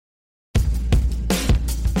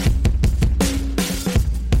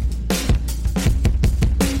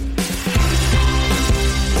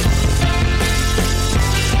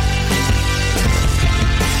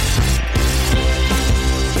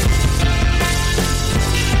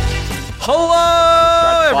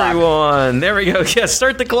Hello, everyone. There we go. Yeah,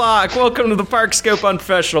 start the clock. Welcome to the Parkscope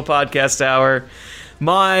Unprofessional Podcast Hour.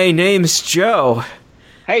 My name's Joe.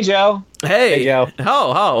 Hey, Joe. Hey, Joe.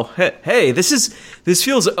 Hey, this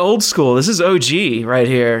feels old school. This is OG right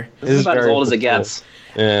here. This is about as old as it gets.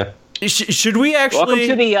 Yeah. Should we actually...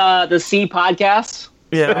 Welcome to the C podcast.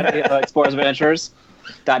 Yeah.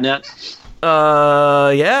 ExplorersAdventures.net.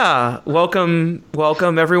 Yeah. Welcome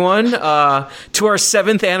everyone, to our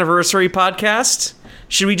 7th anniversary podcast.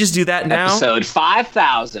 Should we just do that now? Episode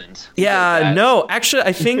 5,000. Yeah, no, actually,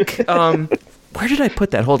 I think, where did I put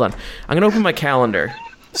that? Hold on. I'm going to open my calendar.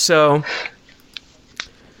 So,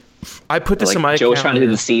 I put this in my Joe's calendar. trying to do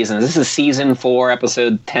the season. This is season 4,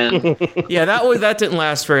 episode 10. Yeah, that didn't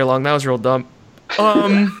last very long. That was real dumb.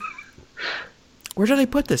 Where did I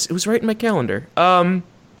put this? It was right in my calendar.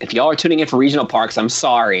 If y'all are tuning in for regional parks, I'm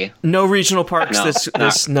sorry. No regional parks. No,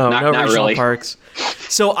 No not regional really. parks.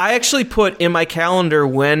 So I actually put in my calendar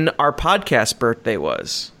when our podcast birthday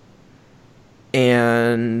was,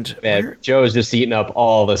 and Man, Joe's just eating up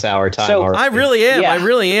all this hour time. So, already. I really am. Yeah. I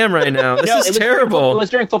really am right now. This is it was terrible. It was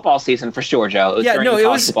during football season for sure, Joe. It was during the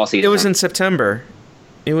college football season. It was in September.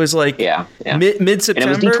 It was like yeah. mid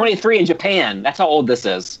September. And it was D23 in Japan. That's how old this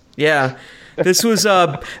is. Yeah, this was.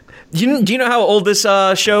 Do you know how old this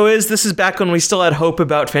show is? This is back when we still had hope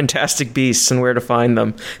about Fantastic Beasts and where to find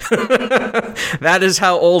them. That is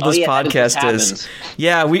how old this podcast is.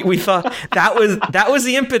 Yeah, we thought that was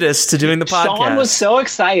the impetus to doing the podcast. Sean was so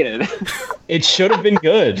excited. It should have been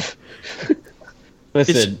good.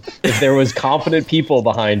 Listen, if there was competent people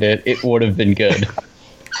behind it, it would have been good.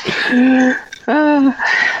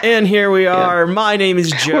 And here we are. Yeah. My name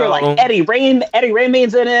is Joe. We're like Eddie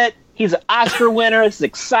Redmayne's in it. He's an Oscar winner. This is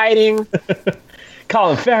exciting.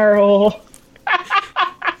 Colin Farrell.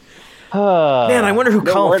 Man, I wonder who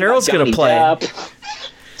Colin Farrell's going to play.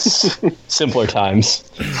 Simpler times.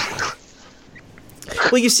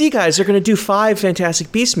 Well, you see, guys, they're going to do 5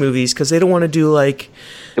 Fantastic Beasts movies because they don't want to do like...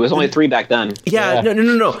 It was only 3 back then. Yeah.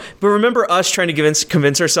 No. But remember us trying to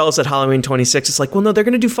convince ourselves at Halloween 26. It's like, well, no, they're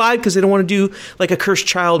going to do 5 because they don't want to do like a Cursed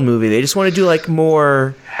Child movie. They just want to do like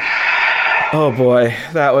more... Oh boy,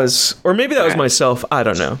 that was... Or maybe that was myself. I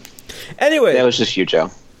don't know. Anyway. That was just you,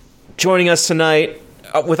 Joe. Joining us tonight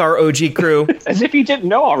with our OG crew. As if you didn't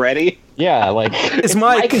know already. Yeah, like... It's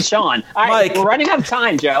Mike. Mike and Sean. All right, Mike. We're running out of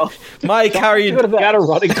time, Joe. Mike, how are you... You got a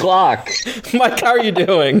running clock. Mike, how are you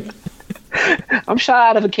doing? I'm shot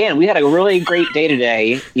out of a can. We had a really great day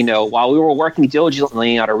today. You know, while we were working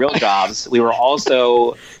diligently on our real jobs, we were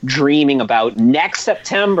also dreaming about next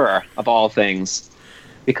September, of all things.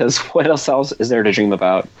 Because what else is there to dream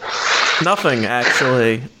about? Nothing,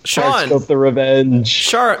 actually. Sean. Parkscope the Revenge.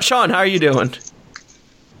 Sean, how are you doing?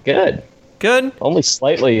 Good. Good? Only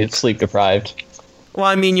slightly sleep deprived. Well,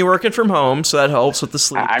 I mean, you're working from home, so that helps with the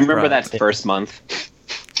sleep. I remember that first month.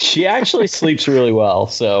 She actually sleeps really well,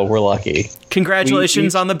 so we're lucky.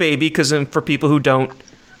 Congratulations on the baby, because for people who don't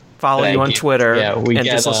follow you on Twitter and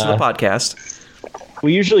just listen to the podcast.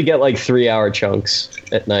 We usually get like 3-hour chunks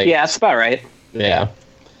at night. Yeah, that's about right. Yeah.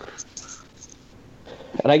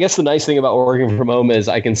 And I guess the nice thing about working from home is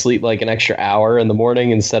I can sleep like an extra hour in the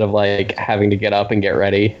morning instead of like having to get up and get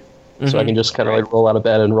ready. Mm-hmm. So I can just kind of like roll out of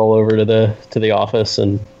bed and roll over to the office.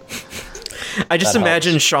 And I just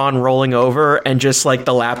imagine Sean rolling over and just like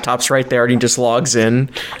the laptop's right there and he just logs in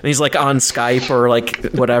and he's like on Skype or like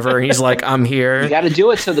whatever. And he's like, I'm here. You got to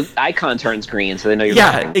do it so the icon turns green so they know you're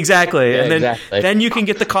working. Exactly. Yeah, and then you can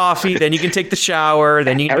get the coffee, then you can take the shower,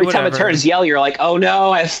 then you can every do time it turns yellow, you're like, oh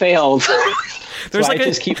no, I failed. There's so I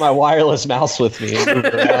just keep my wireless mouse with me and move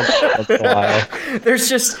around once in a while. There's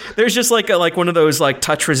just like one of those like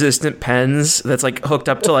touch resistant pens that's like hooked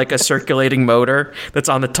up to like a circulating motor that's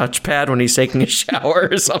on the touchpad when he's taking a shower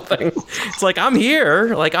or something. It's like, I'm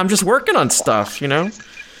here, like I'm just working on stuff, you know?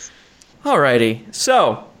 Alrighty,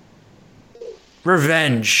 so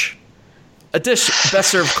revenge. A dish best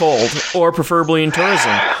served cold or preferably in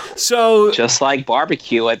tourism. So just like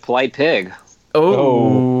barbecue at Polite Pig.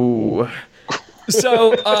 Oh.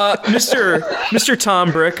 So, Mr.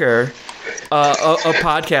 Tom Bricker, of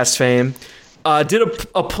podcast fame, did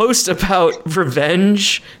a post about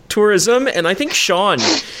revenge tourism, and I think, Sean,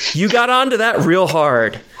 you got onto that real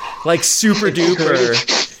hard, like super duper.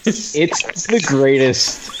 It's the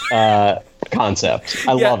greatest concept.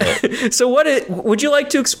 I love it. So, would you like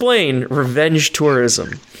to explain revenge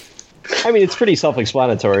tourism? I mean, it's pretty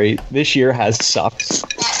self-explanatory. This year has sucked.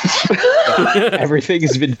 Everything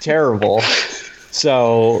has been terrible.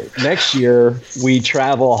 So next year we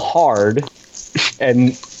travel hard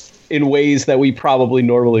and in ways that we probably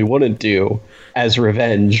normally wouldn't do. as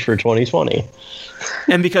revenge for 2020.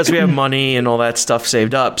 And because we have money and all that stuff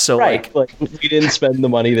saved up, so Like we didn't spend the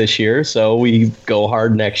money this year, so we go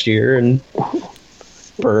hard next year and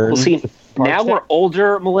burn. Well, see, now parts we're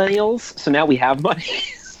older millennials, so now we have money.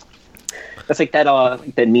 That's like that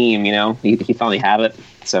meme, you know. You finally have it,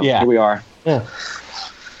 so Yeah. here we are. Yeah.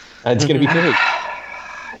 It's gonna be big.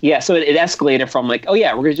 Yeah, so it escalated from like, oh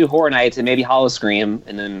yeah, we're gonna do Horror Nights and maybe Hollow Scream,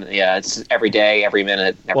 and then it's every day, every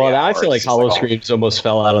minute. Every Well, now I hour. feel like It's just Hollow oh. Screams almost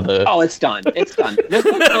fell out of the. Oh, it's done. It's done. There's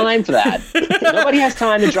no time for that. Nobody has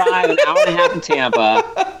time to drive an hour and a half to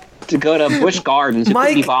Tampa to go to Busch Gardens and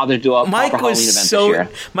Mike- be bothered to do a Mike proper Halloween event this year.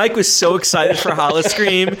 Mike was so excited for Hollow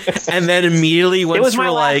Scream, and then immediately It went was through my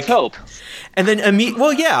last like, hope. and then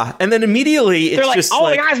and then immediately it's They're like, just oh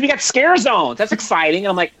like, my guys, we got scare zones. That's exciting. And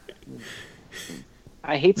I'm like,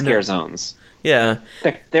 I hate scare zones. yeah,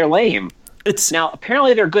 They're lame. it's Now,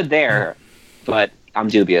 apparently they're good there, but I'm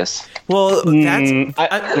dubious. well,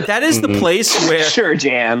 that is the place where. Sure,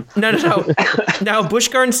 Jan. No. Now, Busch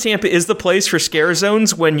Gardens Tampa is the place for scare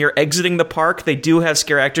zones. When you're exiting the park, they do have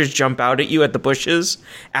scare actors jump out at you at the bushes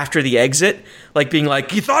after the exit, like being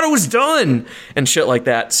like, "You thought it was done," and shit like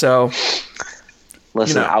that. So,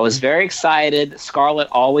 Listen, You know. I was very excited. Scarlett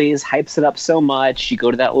always hypes it up so much. You go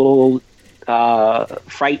to that little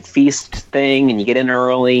Fright Feast thing, and you get in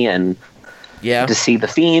early and yeah, to see the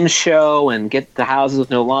Fiends show and get the houses with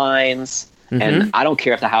no lines. Mm-hmm. And I don't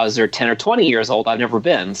care if the houses are 10 or 20 years old. I've never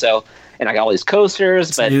been. So, and I got all these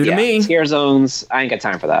coasters, but new to me. scare zones, I ain't got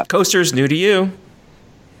time for that. coasters new to you.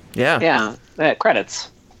 Yeah,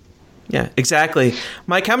 Credits. yeah, exactly.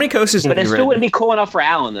 Mike, how many coasters But have it you still ridden? wouldn't be cool enough for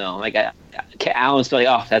Alan, though. Like, Alan's still like,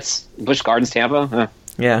 oh, that's Busch Gardens, Tampa?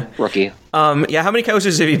 Yeah, Rookie. yeah. How many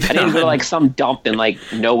coasters have you been I need to on? go to like some dump in like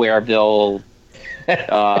Nowhereville,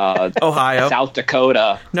 Ohio. South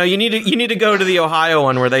Dakota. No, you need to go to the Ohio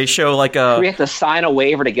one where they show like a. We have to sign a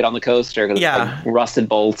waiver to get on the coaster because Yeah. it's like rusted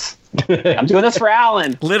bolts. I'm doing this for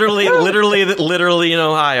Alan. Literally in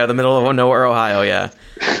Ohio, the middle of nowhere, Ohio. Yeah.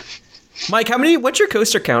 Mike, what's your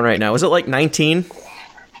coaster count right now? Is it like 19?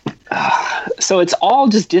 So it's all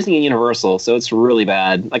just Disney and Universal, so it's really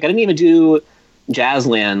bad. Like I didn't even do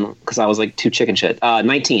Jazzland because I was like too chicken shit.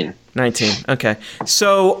 19. 19. Okay.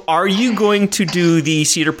 So, are you going to do the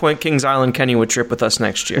Cedar Point Kings Island Kennywood trip with us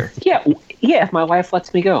next year? Yeah, if my wife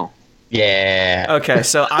lets me go. Yeah. Okay.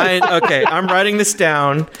 So I'm writing this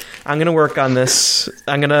down. I'm going to work on this.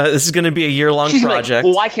 This is going to be a year-long She's like, project.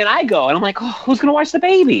 well, why can't I go? And I'm like, oh, who's gonna watch the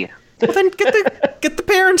baby? Well, then get the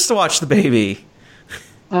parents to watch the baby.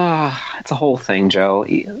 It's a whole thing, Joe.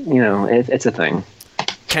 You know, it's a thing.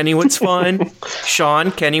 Kennywood's fun. Sean,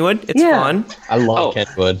 Kennywood, it's Yeah. fun. I love Oh,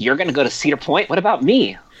 Kentwood. you're gonna go to Cedar Point? What about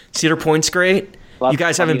me? Cedar Point's great. Well, You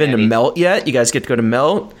guys funny, haven't been to Andy. Melt yet. You guys get to go to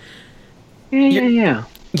Melt. Yeah.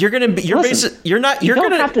 You're gonna be. You're Listen, you're not. You You're don't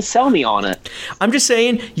gonna have to sell me on it. I'm just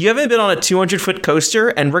saying, you haven't been on a 200-foot coaster,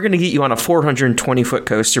 and we're going to get you on a 420-foot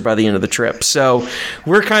coaster by the end of the trip. So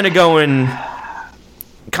we're kind of going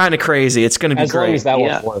kind of crazy. It's going to be As long great. as that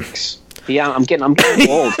Yeah. one works. Yeah, I'm getting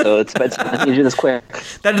old, so I need to do this quick.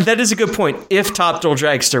 That is a good point. If Top Duel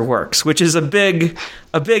Dragster works, which is a big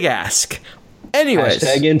ask. Anyways,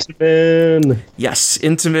 Hashtag Intamin. yes,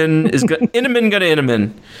 Intamin is good. Intamin gonna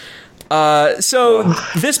Intamin. So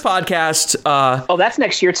this podcast, Oh, that's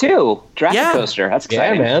next year too. Jurassic Yeah. Coaster. That's Yeah,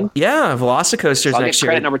 exciting. man. yeah, Velocicoaster's I'll next get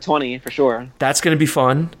credit year. number 20 for sure. That's going to be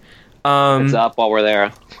fun. It's up while we're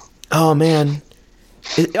there. Oh man.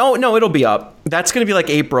 No, it'll be up. That's going to be like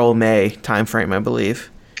April, May time frame, I believe.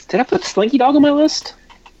 Did I put Slinky Dog on my list?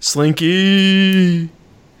 Slinky. I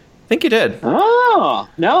think you did. Oh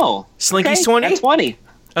no, Slinky's Okay, 20? That's 20.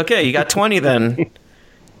 Okay, you got 20 then.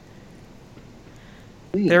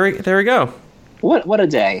 There we go. What a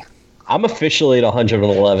day. I'm officially at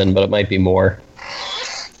 111, but it might be more.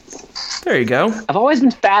 There you go. I've always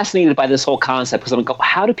been fascinated by this whole concept because I'm like,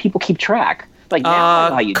 how do people keep track? Like now, I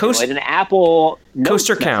know how you do it. An Apple notes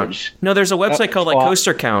Coaster Count. message. No, there's a website called like well-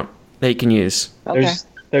 Coaster Count that you can use. Okay.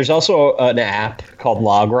 There's also an app called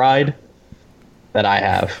LogRide that I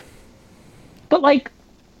have. But like,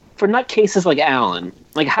 for nutcases like Alan,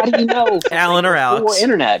 like how do you know? Alan or Alex. Before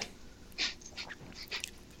internet.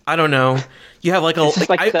 I don't know. You have like a. It's just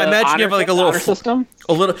like I the imagine you have like a honor little system.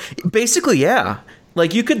 A little. Basically, yeah.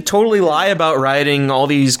 Like you could totally lie about riding all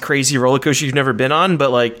these crazy roller coasters you've never been on,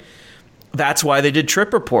 but like that's why they did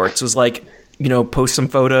trip reports. Was like, you know, post some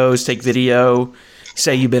photos, take video,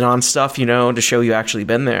 say you've been on stuff, you know, to show you actually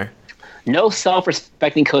been there. No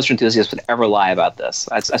self-respecting coaster enthusiast would ever lie about this.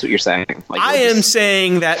 That's what you're saying. Like, I am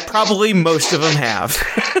saying that probably most of them have.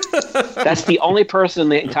 That's the only person in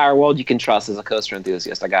the entire world you can trust as a coaster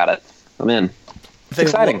enthusiast. I got it. I'm in. It's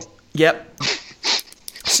exciting. Yep.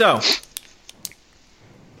 So,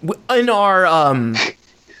 in our I'm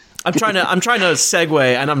trying to segue,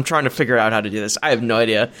 and I'm trying to figure out how to do this. I have no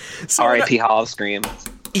idea. So R.I.P. Hall of Scream.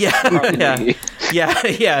 Yeah. One day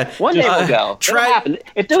we'll go. It'll happen.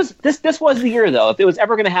 If this was the year though, if it was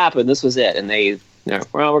ever going to happen, this was it. And they,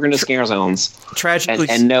 we're going to scare zones. Tragically,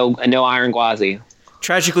 and no Iron Gwazi.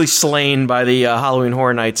 Tragically slain by the Halloween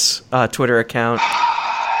Horror Nights Twitter account.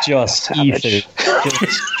 Just ethered.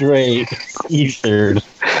 Just straight ethered.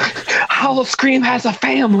 Hall of Scream has a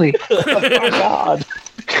family. Oh God.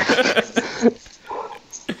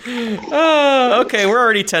 Okay, we're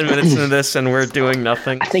already 10 minutes into this, and we're doing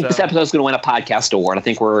nothing. I think this episode's going to win a podcast award. I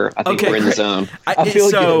think we're in the zone.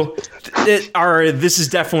 This is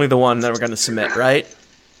definitely the one that we're going to submit, right?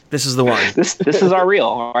 This is the one. This is our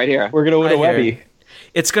reel right here. We're going to win a Webby.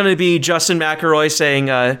 It's going to be Justin McElroy saying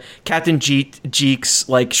Captain Jeeks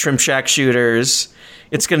like Shrimp Shack shooters.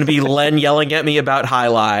 It's going to be Len yelling at me about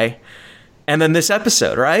High and then this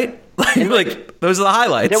episode, right? Like those are the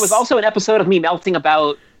highlights. There was also an episode of me melting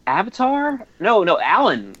about Avatar. No,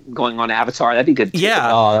 Alan going on Avatar. That'd be good too.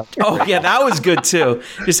 Yeah. Yeah, that was good too.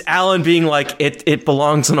 Just Alan being like, it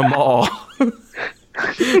belongs in a mall.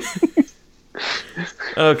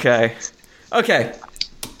 Okay.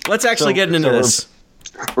 Let's actually get into this.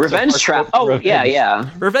 Revenge Travel. Oh, yeah.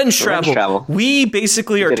 Revenge Travel. We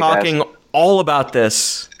basically are talking all about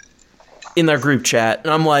this in our group chat,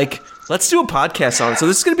 and I'm like, let's do a podcast on it. So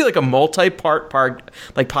this is going to be like a multi-part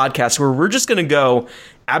podcast where we're just going to go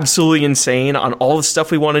absolutely insane on all the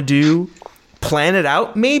stuff we want to do, plan it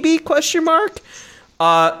out, maybe, ?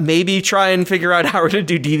 Maybe try and figure out how we're going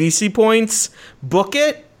to do DVC points, book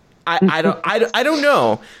it. I don't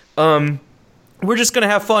know. We're just going to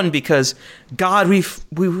have fun because, God, we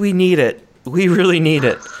need it. We really need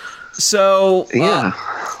it. So,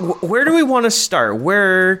 where do we want to start?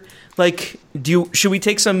 Should we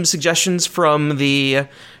take some suggestions from the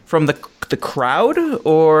crowd,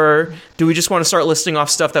 or do we just want to start listing off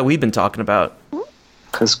stuff that we've been talking about?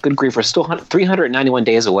 Because good grief, we're still 391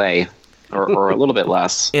 days away, or a little bit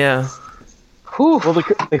less. Yeah. Whew. Well,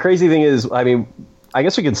 the crazy thing is, I mean, I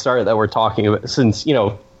guess we could start that we're talking about, since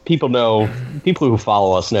people who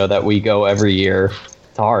follow us know that we go every year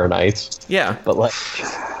to Horror Nights. Yeah. But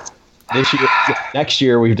next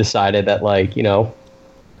year we've decided that like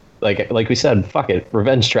we said, fuck it,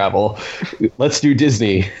 Revenge Travel. Let's do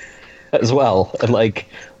Disney as well, and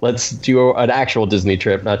let's do an actual Disney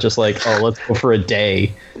trip, not just let's go for a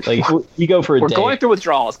day. Like you go for a day. We're going through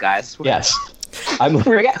withdrawals, guys. Yes,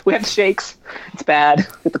 we have shakes. It's bad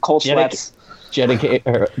with the cold sweats. Jenna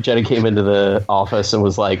came into the office and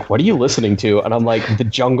was like, "What are you listening to?" And I'm like, "The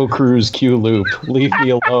Jungle Cruise Q loop. Leave me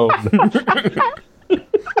alone."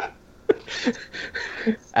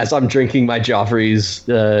 As I'm drinking my Joffrey's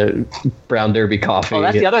Brown Derby coffee. Oh,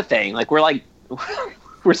 that's the other thing.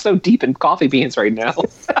 We're so deep in coffee beans right now.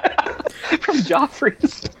 From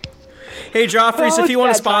Joffrey's. Hey, Joffrey's, if you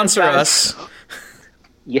want to sponsor us.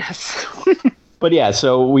 Yes. But yeah,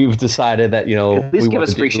 so we've decided that, at least give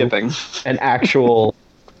us free shipping. An actual,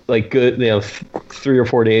 good, 3 or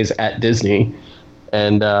 4 days at Disney.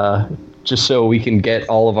 And just so we can get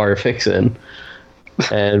all of our fix in.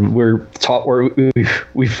 And we've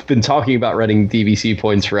been talking about renting DVC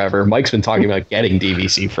points forever. Mike's been talking about getting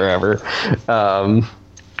DVC forever.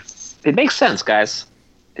 It makes sense, guys,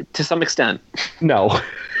 to some extent. No.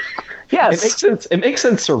 Yes, it makes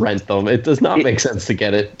sense to rent them. It does not make sense to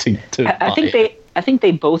get it to. I think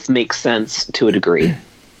they both make sense to a degree.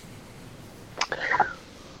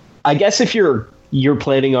 I guess if you're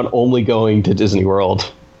planning on only going to Disney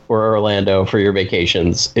World or Orlando for your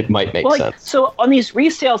vacations, it might make sense. So on these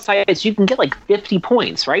resale sites, you can get 50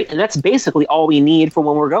 points, right? And that's basically all we need for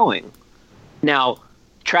when we're going. Now,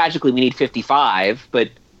 tragically, we need 55, but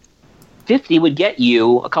 50 would get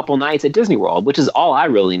you a couple nights at Disney World, which is all I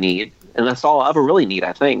really need, and that's all I'll ever really need,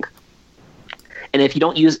 I think. And if you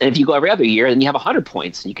go every other year, then you have 100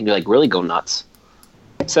 points, and you can really go nuts.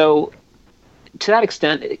 So, to that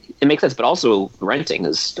extent, it makes sense. But also, renting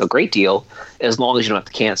is a great deal as long as you don't have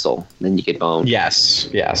to cancel. Then you get boned. Yes.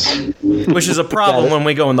 Which is a problem when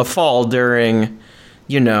we go in the fall during,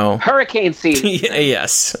 hurricane season.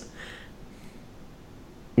 Yes.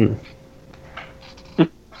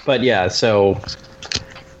 But yeah, so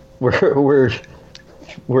we're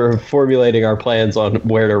formulating our plans on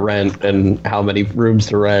where to rent and how many rooms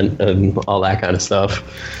to rent and all that kind of stuff.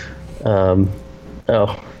 Do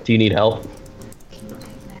you need help?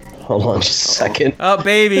 Hold on just a second. Oh,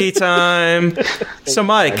 baby time. So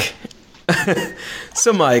Mike.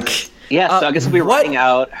 Yeah, so I guess we'll be running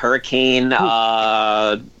out Hurricane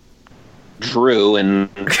Drew and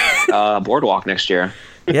Boardwalk next year.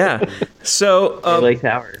 Yeah. So, Lake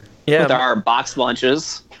Tower. yeah, With our box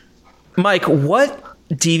lunches. Mike, what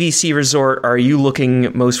DVC resort are you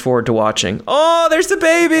looking most forward to watching? Oh, there's the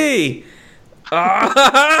baby!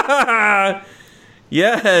 Ah,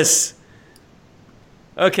 yes.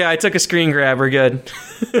 Okay, I took a screen grab. We're good.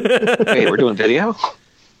 Wait, we're doing video?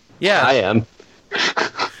 Yeah. I am.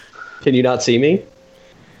 Can you not see me?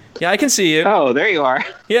 Yeah, I can see you. Oh, there you are.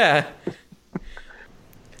 Yeah.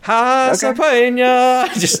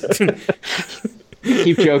 Hasapanya. Just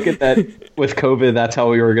Keep joking that with COVID, that's how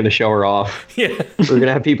we were going to show her off. yeah. We were going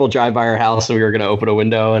to have people drive by our house, and we were going to open a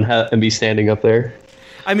window and be standing up there.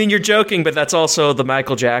 I mean, you're joking, but that's also the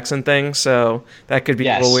Michael Jackson thing, so that could be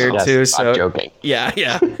a little weird too. So I'm joking. Yeah,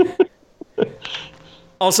 yeah.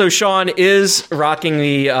 Also, Sean is rocking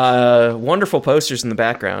the wonderful posters in the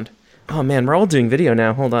background. Oh man, we're all doing video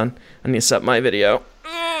now. Hold on, I need to set my video.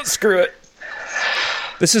 Oh, screw it.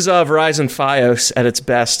 This is Verizon Fios at its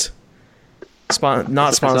best.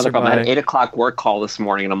 Not sponsored I had by. an 8 o'clock work call this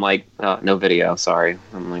morning, and I'm like, no video, sorry.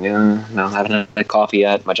 I'm like, no, I haven't had coffee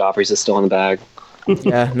yet. My Joffrey's is still in the bag.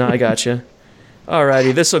 Yeah, no, I got you.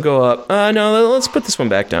 Alrighty, this will go up. No, let's put this one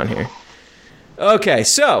back down here. Okay,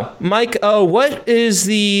 so Mike, what is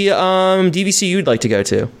the DVC you'd like to go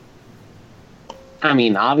to? I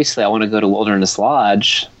mean, obviously, I want to go to Wilderness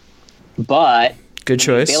Lodge, but Good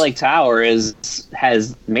choice. Bay Lake Tower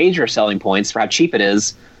has major selling points for how cheap it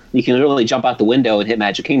is. You can literally jump out the window and hit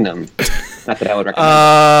Magic Kingdom. Not that I would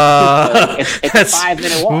recommend. It's a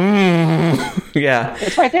 5-minute walk. Yeah,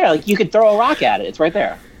 It's right there. Like you could throw a rock at it. It's right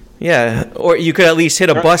there. yeah, or you could at least hit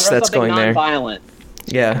a bus Throw that's something going there. non-violent.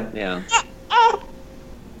 Yeah. Yeah.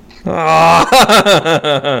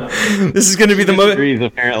 This is going to be the most. Breathe,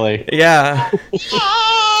 apparently. Yeah.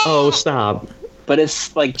 Oh, stop. But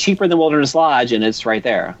it's like cheaper than Wilderness Lodge, and it's right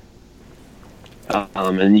there.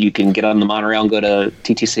 And you can get on the monorail and go to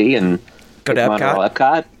TTC and Go to monorail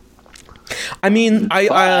Epcot. Epcot. I mean,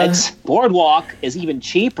 But Boardwalk is even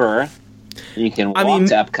cheaper. You can walk mean-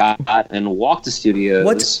 to Epcot and walk to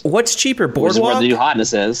Studios. what's cheaper, which is where Boardwalk? the new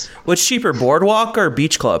hotness is. What's cheaper, Boardwalk or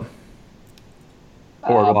Beach Club?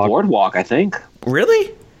 Boardwalk. Boardwalk, I think.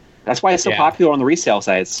 Really? That's why it's so Yeah. popular on the resale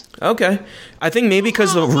sites. Okay. I think maybe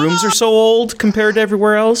because the rooms are so old compared to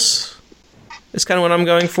everywhere else. Is kind of what I'm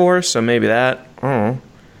going for. So maybe that. I don't know.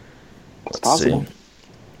 It's possible.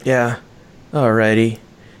 Yeah. Alrighty.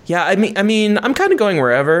 Yeah. I mean, I'm kind of going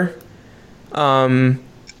wherever.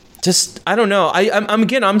 Just I don't know.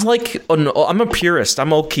 I'm like I'm a purist.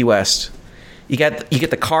 I'm old Key West. You get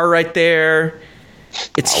the car right there.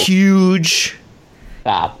 It's huge.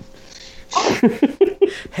 Stop.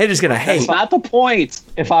 Head is gonna hate. That's not the point.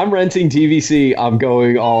 If I'm renting DVC, I'm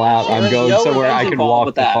going all out. I'm There's going no somewhere I revenge can involved walk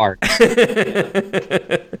with the that. park.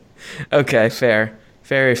 Okay, fair.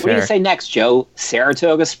 Very What do you fair. say next, Joe?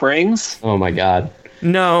 Saratoga Springs? Oh my god.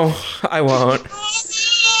 No, I won't.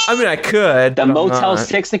 I mean, I could. The but I'm Motel not.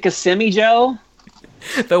 6 in Kissimmee, Joe?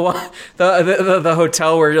 The one, the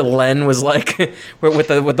hotel where Len was like with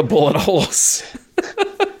the bullet holes.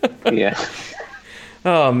 Yeah.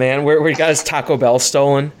 Oh man, where he got his Taco Bell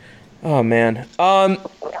stolen. Oh man. I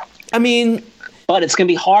mean, But it's going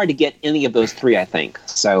to be hard to get any of those three, I think.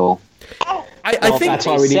 So, I Well, think That's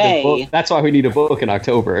why we need say- to book. That's why we need a book in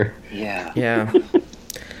October. yeah. yeah.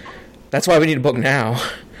 That's why we need a book now. How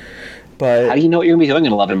But do you know what you're going to be doing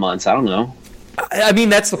in 11 months? I don't know. I mean,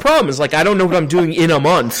 that's the problem. Is like I don't know what I'm doing in a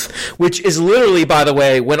month, which is literally, by the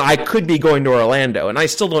way, when I could be going to Orlando, and I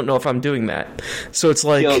still don't know if I'm doing that. So it's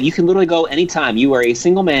like, Joe, you can literally go anytime. You are a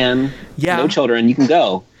single man, Yeah. no children. You can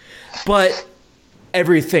go. but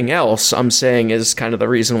everything else I'm saying is kind of the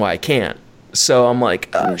reason why I can't. So I'm like,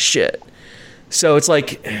 oh shit. So it's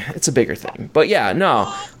like it's a bigger thing. But yeah,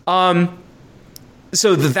 no.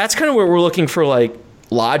 So that's kind of where we're looking for like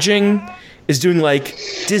lodging is doing like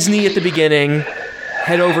Disney at the beginning,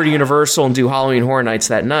 head over to Universal and do Halloween Horror Nights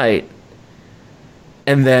that night,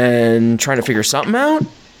 and then trying to figure something out.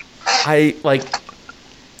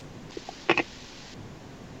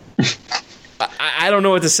 I don't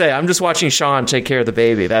know what to say. I'm just watching Sean take care of the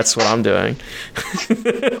baby. That's what I'm doing.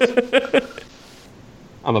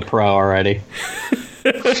 I'm a pro already.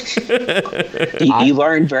 You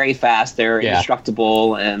learn very fast. They're Yeah.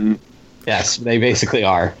 indestructible. And Yes, they basically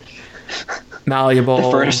are. Malleable.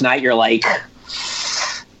 the first night, you're like,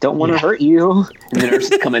 don't want to hurt you. And the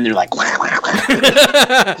nurses come in, they're like,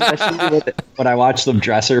 Especially when I watched them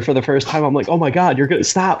dress her for the first time, I'm like, oh my god, you're gonna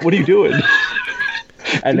stop. What are you doing?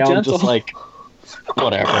 And now I'm gentle. just like,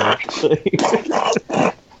 whatever.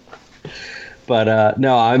 But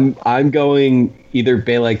no, I'm going either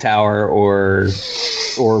Bay Lake Tower or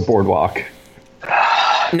Boardwalk.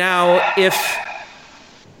 Now, if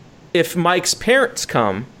if Mike's parents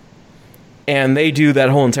come and they do that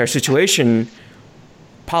whole entire situation,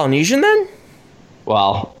 Polynesian then?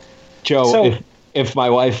 Well, Joe, So- if my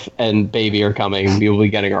wife and baby are coming, we will be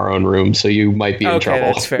getting our own room, so you might be in Okay, trouble.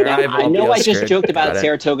 that's fair. Now, I won't be know I just scared. joked about Got it.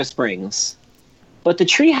 Saratoga Springs, but the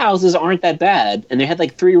tree houses aren't that bad, and they had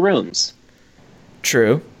like 3 rooms.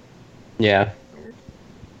 True. Yeah.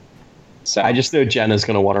 So I just know Jenna's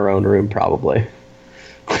going to want her own room, probably.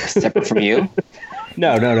 separate from you.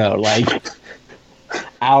 No, like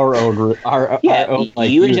our own room. Our own, like,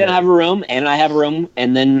 you and Jen unit. have a room, and I have a room,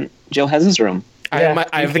 and then Joe has his room. I have the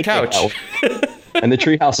we can take couch. that. And the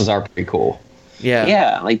tree houses are pretty cool. Yeah.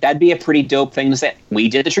 Yeah, like that'd be a pretty dope thing to say. We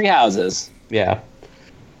did the tree houses. Yeah.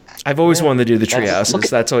 I've always wanted to do the tree That's- houses.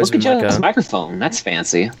 That's always look been at like Joe's a... microphone. That's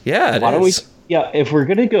fancy. Yeah, it Why don't we? is. Yeah, if we're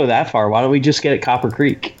gonna go that far, why don't we just get it Copper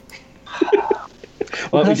Creek?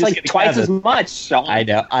 Well, we that's just like get a twice as cabin? much, Sean. I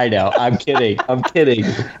know. I'm kidding. I'm kidding.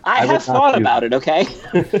 I would have not thought do about it, okay?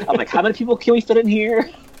 I'm like, how many people can we fit in here?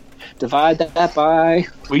 Divide that by...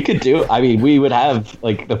 We could do. I mean, we would have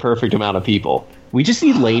like the perfect amount of people. We just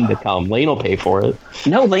need Lane to come. Lane will pay for it.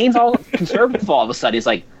 No, Lane's all conservative all of a sudden. He's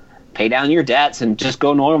like, pay down your debts and just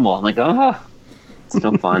go normal. I'm like, it's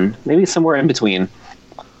no fun. Maybe somewhere in between.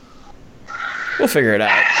 We'll figure it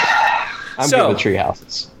out. I'm So- good with tree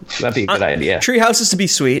houses. That'd be a good idea. Tree houses to be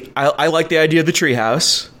sweet. I like the idea of the tree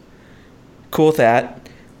house. Cool with that.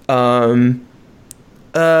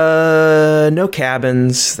 No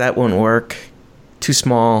cabins. That won't work. Too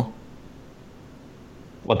small.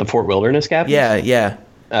 What, the Fort Wilderness cabin? Yeah.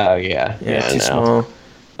 Oh yeah. Yeah, too no.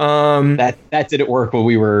 small. That didn't work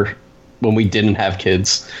when we didn't have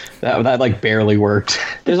kids. That like barely worked.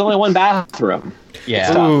 There's only one bathroom.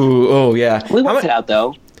 Yeah. Ooh, oh yeah. We How worked mu- it out,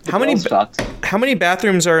 though. The how many girls ba- talked. How many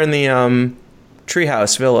bathrooms are in the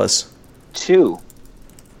treehouse villas? 2.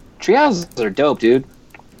 Tree houses are dope, dude.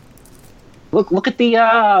 Look at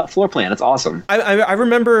the floor plan. It's awesome. I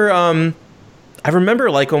remember. I remember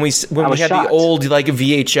like when we I was had shocked. the old like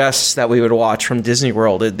VHS that we would watch from Disney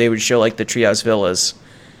World. They would show like the treehouse villas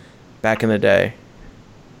back in the day.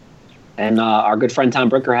 And our good friend Tom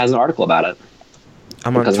Bricker has an article about it.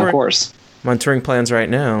 I'm on Because of touring, course. I'm on touring plans right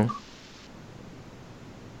now.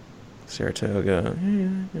 Saratoga.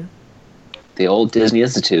 The old Disney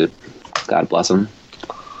Institute. God bless him.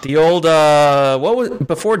 The old what was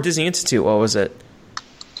before Disney Institute? What was it?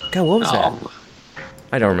 God, what was that? Oh,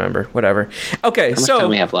 I don't remember. Whatever. Okay, how much so time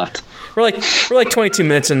we have left? we're like 22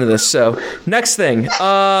 minutes into this. So next thing,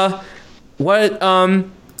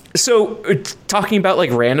 talking about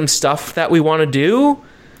like random stuff that we want to do.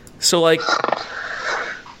 So like,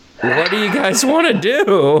 what do you guys want to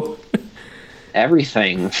do?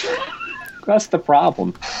 Everything. That's the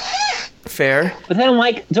problem. Fair. But then I'm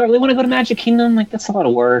like, do I really want to go to Magic Kingdom? Like, that's a lot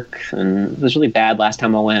of work. And it was really bad last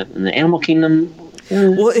time I went. And the Animal Kingdom...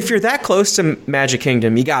 Well, if you're that close to Magic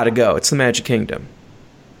Kingdom, you gotta go. It's the Magic Kingdom.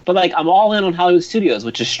 But, like, I'm all in on Hollywood Studios,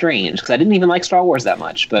 which is strange. Because I didn't even like Star Wars that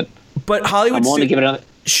much. But But Hollywood I'm willing to give it another...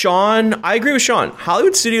 Sean, I agree with Sean.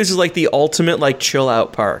 Hollywood Studios is like the ultimate like chill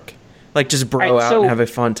out park. Like just bro All right, out so and have a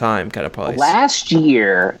fun time kind of place. Last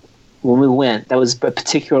year, when we went, that was a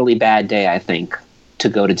particularly bad day, I think, to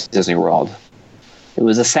go to Disney World. It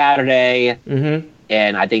was a Saturday,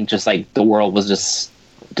 and I think just like the world was just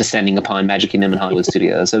descending upon Magic Kingdom and Hollywood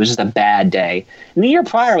Studios. So it was just a bad day. And the year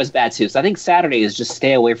prior was bad too. So I think Saturday is just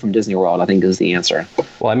stay away from Disney World, I think is the answer.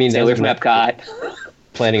 Well, I mean, Stay away from Epcot.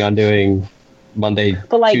 planning on doing Monday,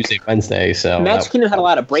 But, like, Tuesday, Wednesday. So Magic Kingdom had a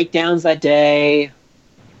lot of breakdowns that day,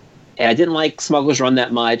 and I didn't like Smuggler's Run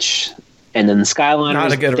that much. And then the Skyliner Not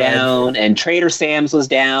was a good down, and Trader Sam's was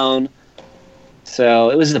down. So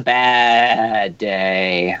it was a bad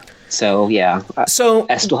day. So yeah, So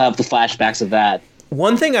I still have the flashbacks of that.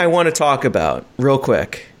 one thing I want to talk about real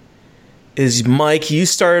quick is Mike. You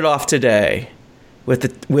started off today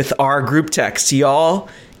with our group text. Y'all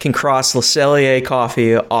can cross Le Cellier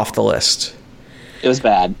coffee off the list. It was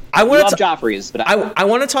bad. I I wanna love t- Joffrey's, but I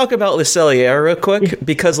want to talk about Le Cellier real quick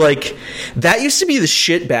because like that used to be the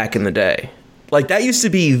shit back in the day. Like that used to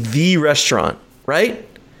be the restaurant, right?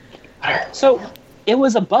 so it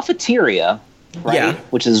was a buffeteria, right? Yeah.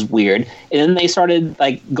 Which is weird. And then they started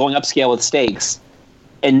like going upscale with steaks.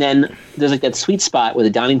 And then there's like that sweet spot where the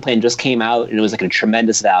dining plan just came out and it was like a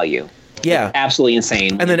tremendous value. Yeah. Absolutely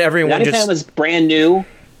insane. And then everyone the dining just- plan was brand new.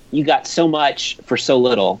 You got so much for so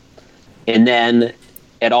little. And then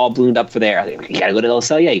it all ballooned up for there. You got to go to Le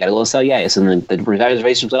Cellier. You got to go to Le Cellier. So then the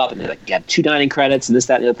reservations went up, and they're like, you have 2 dining credits and this,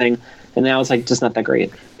 that, and the other thing. And now it's like just not that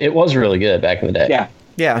great. it was really good back in the day. Yeah.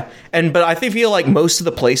 Yeah, but I feel like most of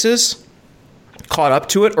the places caught up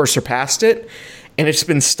to it or surpassed it, and it's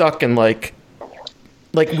been stuck in like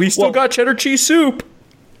Like, we still got cheddar cheese soup.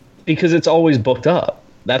 Because it's always booked up.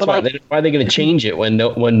 That's why. Why are they going to change it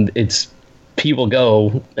when it's people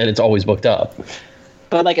go and it's always booked up?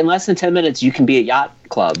 But like in less than 10 minutes, you can be at Yacht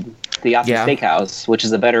Club, the Yacht Steakhouse, which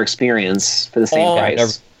is a better experience for the same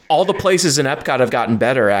price. All the places in Epcot have gotten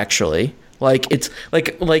better, actually. Like it's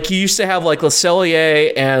like you used to have like Le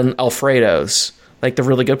Cellier and Alfredo's, like the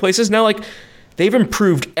really good places. Now like they've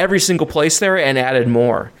improved every single place there and added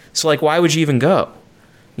more. So like why would you even go?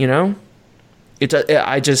 You know? It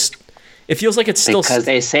feels like it's still because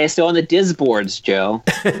they say it's still on the Diz boards, Joe.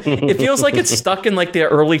 It feels like it's stuck in like the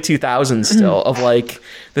early 2000s still of like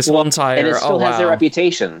this one tire. And it still has their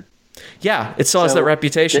reputation. Yeah, it still has that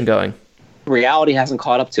reputation going. Reality hasn't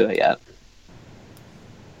caught up to it yet.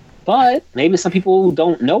 But maybe some people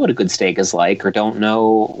don't know what a good steak is like or don't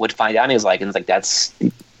know what fine dining is like. And it's like that's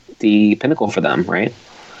the pinnacle for them, right?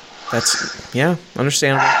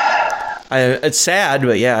 Understandable. It's sad,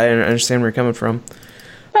 but yeah, I understand where you're coming from.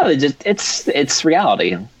 No, it's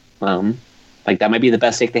reality. Like that might be the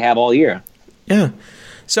best steak they have all year. Yeah.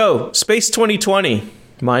 So Space 2020,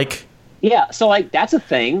 Mike. Yeah. So like that's a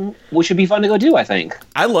thing which would be fun to go do. I think.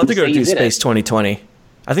 I'd love to go do Space 2020.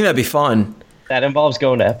 I think that'd be fun. That involves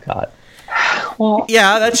going to Epcot. Well,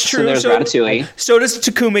 yeah, that's true. So there's Ratatouille. So does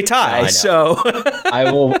Takumi Tai. So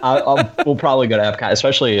we'll probably go to Epcot,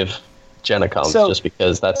 especially if Jenna comes, just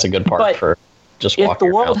because that's a good part for just walking. If the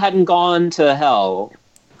world hadn't gone to hell,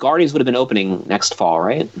 Guardians would have been opening next fall,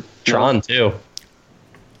 right? Tron too.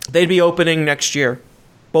 They'd be opening next year.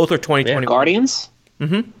 Both are 2021. Guardians?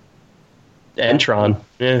 Mm-hmm. And Tron.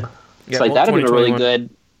 Yeah. So like that'd have been a really good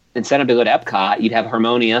incentive to go to Epcot. You'd have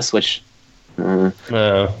Harmonious, which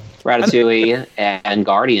Ratatouille and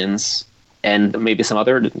Guardians, and maybe some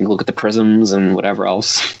other. You look at the Prisms and whatever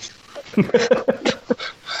else.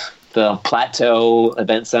 The Plateau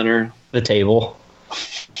Event Center. The table.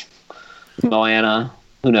 Moana.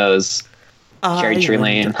 Who knows? Cherry Tree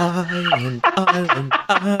Lane. Island.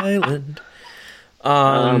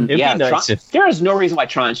 Yeah, nice there is no reason why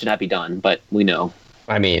Tron should not be done, but we know.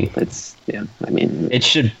 I mean, it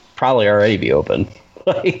should probably already be open.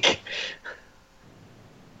 Like,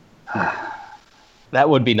 that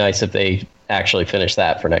would be nice if they actually finish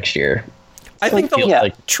that for next year. I think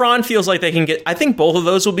Tron feels like they can get. I think both of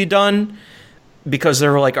those will be done because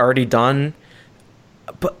they're like already done.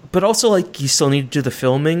 But also like you still need to do the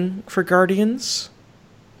filming for Guardians.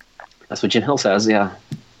 That's what Jim Hill says. Yeah.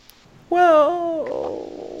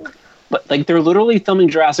 Well, but like they're literally filming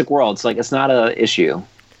Jurassic World, so like it's not a issue.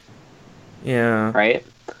 Yeah. Right.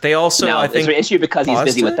 They also now, I think it's an issue because he's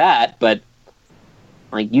busy with that, but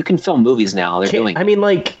like you can film movies now. They're doing. I mean,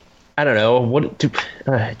 like I don't know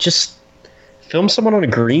just film someone on a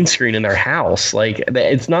green screen in their house. Like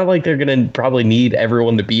it's not like they're gonna probably need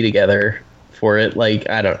everyone to be together for it. Like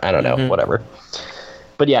I don't know, whatever.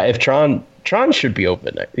 But yeah, if Tron should be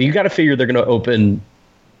open. You got to figure they're gonna open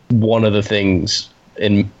one of the things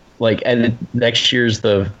in like, and next year's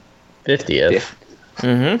the 50th.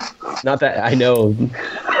 Mm-hmm. Not that I know.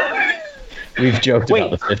 We've joked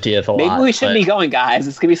about the 50th a lot. Maybe we shouldn't be going, guys.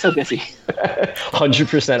 It's gonna be so busy.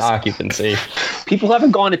 100% occupancy. People who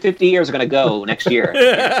haven't gone in 50 years are gonna go next year.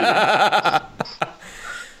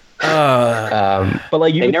 But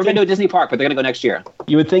like they've never been to a Disney park, but they're gonna go next year.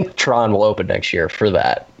 You would think Tron will open next year for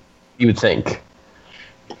that. You would think.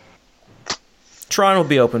 Tron will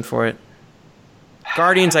be open for it.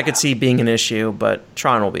 Guardians I could see being an issue, but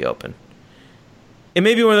Tron will be open. It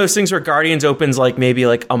may be one of those things where Guardians opens like maybe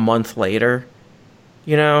like a month later,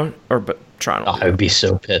 you know, but Tron. I would be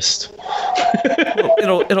so pissed.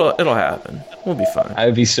 It'll happen. We'll be fine. I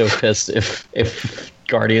would be so pissed if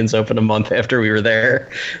Guardians opened a month after we were there.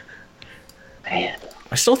 Man,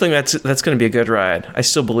 I still think that's going to be a good ride. I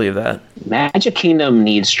still believe that. Magic Kingdom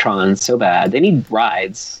needs Tron so bad. They need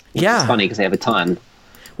rides. It's funny because they have a ton.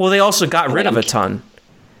 Well, they also got rid of a ton.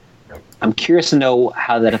 I'm curious to know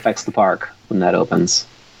how that affects the park when that opens.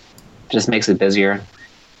 Just makes it busier.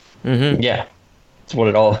 Mm-hmm. Yeah, it's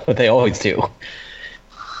what they always do.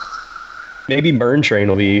 Maybe Burn Train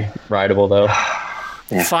will be rideable though.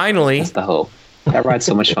 Yeah, finally, that's the hope. That ride's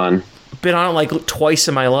so much fun. Been on it like twice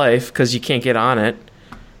in my life because you can't get on it.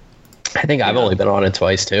 I think I've only been on it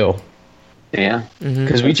twice too. Yeah,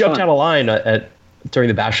 because we jumped out of line during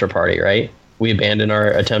the bachelor party, right? We abandoned our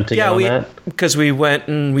attempt to get on that because we went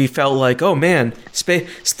and we felt like, oh man,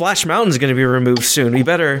 Splash Mountain's going to be removed soon. We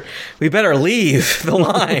better leave the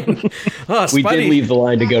line. We did leave the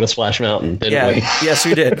line to go to Splash Mountain, didn't we? Yes,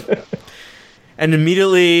 we did. And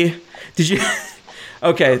immediately, did you?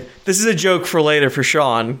 Okay, this is a joke for later for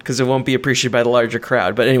Sean because it won't be appreciated by the larger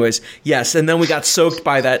crowd. But anyways, yes. And then we got soaked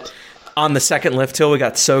by that on the second lift hill, we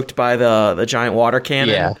got soaked by the giant water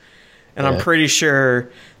cannon. Yeah. And I'm pretty sure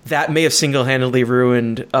that may have single-handedly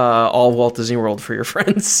ruined all Walt Disney World for your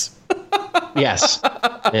friends. Yes.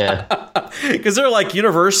 Yeah. Because they're like,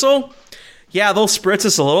 Universal? Yeah, they'll spritz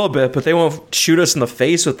us a little bit, but they won't shoot us in the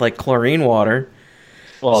face with, like, chlorine water.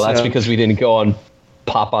 Well, that's So- because we didn't go on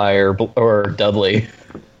Popeye or Dudley.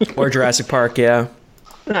 Or Jurassic Park, yeah.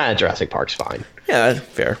 Nah, Jurassic Park's fine. Yeah,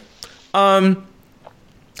 fair.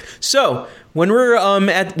 So, when we're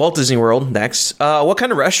at Walt Disney World next, what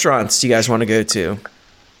kind of restaurants do you guys want to go to?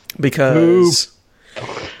 Because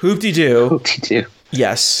Hoop-de-doo. Hoop-de-doo.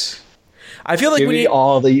 Yes. I feel like Give we me need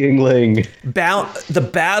all the Yingling. the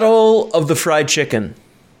battle of the fried chicken.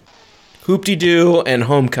 Hoop-de-doo and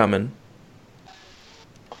Homecoming.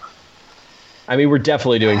 I mean, we're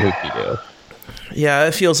definitely doing Hoop-de-doo. Yeah,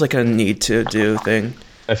 it feels like a need to do thing.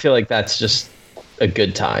 I feel like that's just a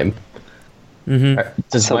good time. Mm-hmm.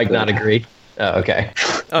 Does So Mike good. not agree? Oh, okay.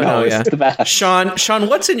 Oh no, it's yeah. the best. Sean,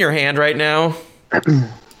 what's in your hand right now?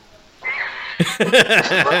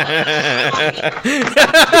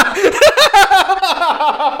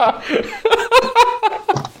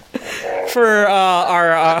 For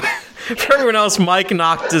everyone else, Mike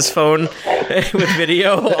knocked his phone with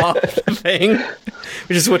video off the thing.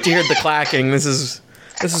 We just went to hear the clacking. This is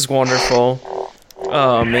wonderful.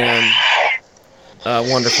 Oh man,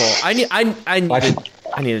 wonderful. I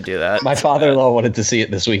need to do that. My father-in-law wanted to see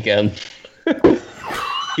it this weekend.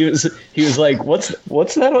 he was like, "What's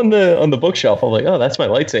that on the bookshelf?" I'm like, "Oh, that's my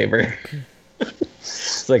lightsaber."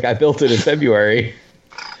 It's like I built it in February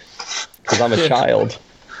because I'm a child.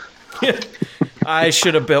 I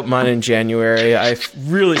should have built mine in January. I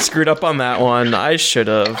really screwed up on that one. I should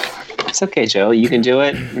have. It's okay, Joe. You can do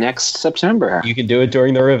it next September. You can do it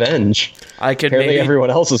during the Revenge. I could Apparently, maybe. everyone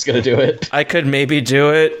else is going to do it. I could maybe do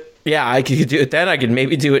it. Yeah, I could do it then. I could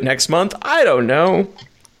maybe do it next month. I don't know.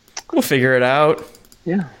 We'll figure it out.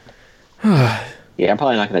 Yeah. Yeah, I'm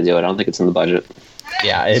probably not going to do it. I don't think it's in the budget.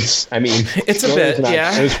 Yeah, it's. I mean, It's a the only bit, reason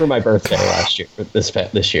yeah. It was for my birthday last year.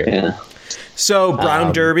 This year. Yeah. So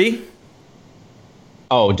Brown Derby.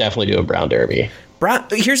 Oh, definitely do a Brown Derby.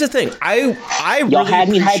 Here's the thing. I Y'all really had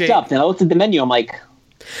me hyped appreciate- up. Then I looked at the menu. I'm like,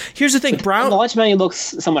 Here's the thing. the Brown. lunch menu looks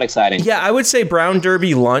somewhat exciting. Yeah, I would say Brown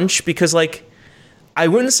Derby lunch because like I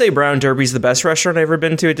wouldn't say Brown Derby's the best restaurant I've ever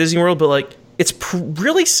been to at Disney World, but like it's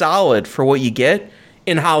really solid for what you get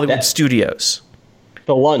in Hollywood Studios.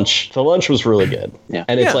 The lunch was really good. Yeah.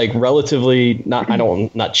 And it's Yeah. like relatively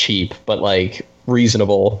not cheap, but like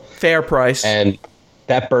reasonable. Fair price. And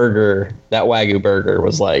that Wagyu burger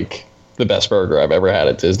was like the best burger I've ever had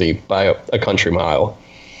at Disney by a country mile.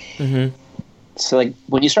 So like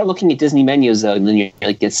when you start looking at Disney menus, though, and then you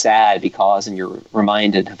like get sad because and you're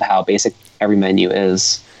reminded of how basic every menu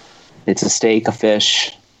is. It's a steak, a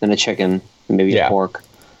fish, then a chicken, and maybe Yeah. a pork.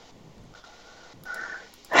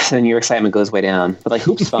 So then your excitement goes way down. But like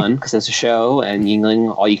Hoop's fun because it's a show and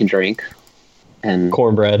Yingling, all you can drink, and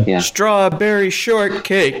Cornbread. yeah, Strawberry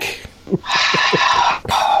shortcake.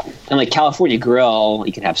 and like California Grill,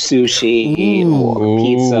 you can have sushi or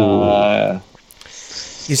pizza.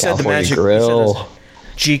 You said the California magic Grill.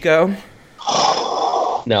 Chico.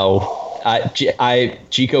 No,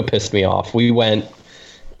 Chico pissed me off. We went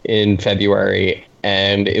in February,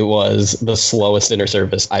 and it was the slowest dinner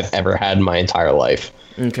service I've ever had in my entire life.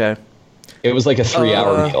 Okay. It was like a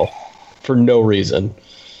 3-hour meal for no reason.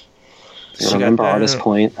 Remember that. Artist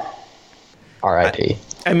Point. R.I.P.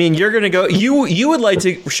 I mean, you're gonna go. You would like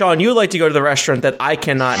to, Sean. You would like to go to the restaurant that I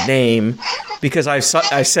cannot name because I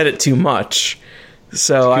said it too much.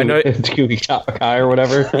 So I know. Kuki or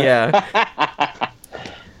whatever. Yeah,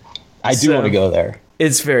 I do want to go there.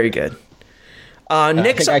 it's very good.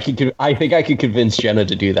 Nick, I think I could convince Jenna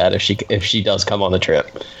to do that if she does come on the trip.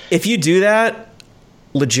 if you do that,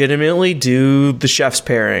 legitimately do the chef's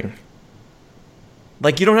pairing.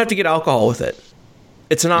 Like you don't have to get alcohol with it.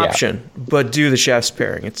 It's an option, but do the chef's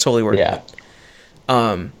pairing. It's totally worth Yeah.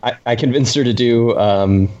 it. I convinced her to do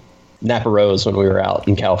Napa Rose when we were out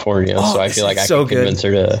in California, Oh, so I feel like I so could convince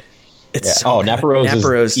her to. It's Yeah. so good. Napa Rose Napa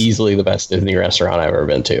Rose. is easily the best Disney restaurant I've ever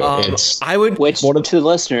been to. It's I would. Which, to the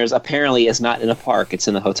listeners, apparently is not in a park. It's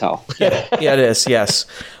in a hotel. Yeah, it is. Yes.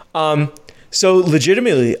 So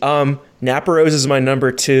legitimately, Napa Rose is my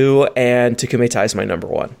number 2, and Takumetai is my number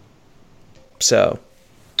 1. So,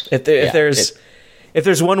 if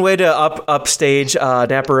there's one way to upstage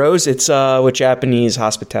Napa Rose, it's with Japanese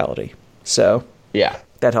hospitality. So yeah,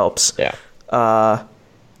 that helps. yeah.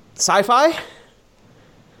 Sci-fi.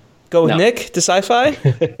 Go with No. Nick to sci-fi.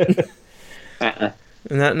 Uh-uh.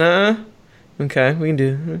 Nah. Okay, we can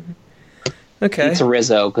do. Okay. Pizza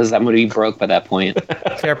Rizzo, because I'm going to be broke by that point.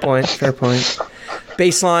 Fair point.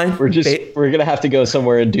 Baseline. We're gonna have to go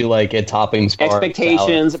somewhere and do like a toppings bar.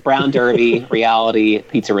 Expectations, Brown Derby, reality,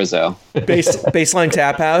 Pizza Rizzo. Baseline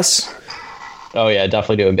Tap House. Oh yeah,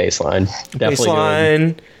 definitely doing baseline. Definitely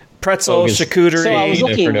Baseline. Pretzel, Bogus. charcuterie. So I was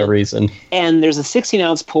doing looking- for no reason. And there's a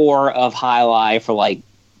 16-ounce pour of High Life for like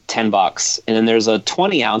 $10, and then there's a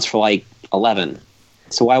 20-ounce for like 11.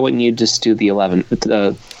 So why wouldn't you just do the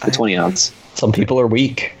 20-ounce? Some people are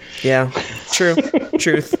weak. Yeah, true.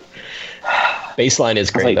 Truth. Baseline is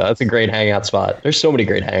great though. That's a great hangout spot. There's so many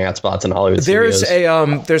great hangout spots in Hollywood There's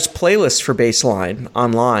studios. there's playlists for Baseline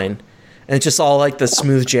online, and it's just all like the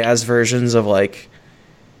smooth jazz versions of like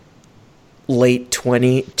late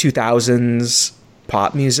 2000s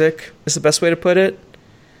pop music is the best way to put it.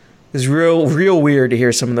 It's real weird to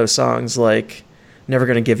hear some of those songs like Never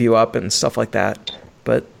Gonna Give You Up and stuff like that.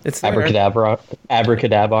 But it's there. Abracadabra. It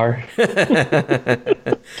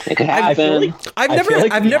could happen.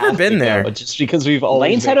 I've never been there. Just because we've always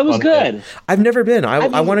Lane said made it was fun of good. I've never been.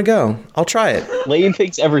 I want to go. I'll try it. Lane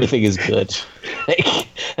thinks everything is good. Like,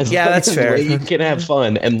 as Yeah, long that's as fair. Lane can have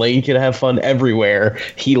fun, and Lane can have fun everywhere.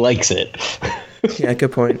 He likes it. Yeah,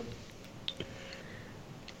 good point.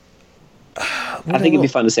 I think it'd be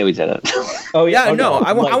fun to say we did it. Oh Yeah, oh, no,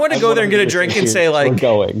 I want to go there and get a drink and say like, we're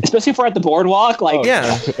going. Especially if we're at the boardwalk. Like,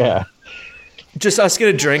 yeah, Yeah. just us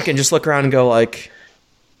get a drink and just look around and go like,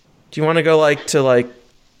 do you want to go like to like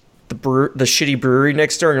the shitty brewery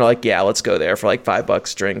next door? And you're like, yeah, let's go there for like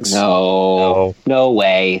 $5 drinks. no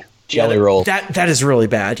way. Jelly rolls. That is really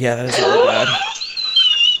bad. Yeah, that is really bad.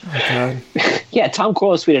 Oh god. Yeah, Tom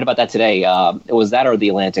Corliss tweeted about that today. It was that or the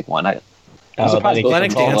Atlantic one. I'm surprised both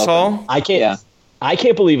Atlantic of them Dance open. Hall. I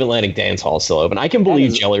can't believe Atlantic Dance Hall is still open. I can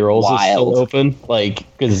believe is Jelly Rolls is wild. still open, like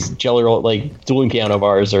because Jelly Roll, like dueling piano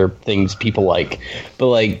bars are things people like, but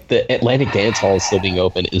like the Atlantic Dance Hall still being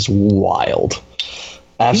open is wild. People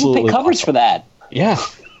Absolutely, pay covers for that. Yeah.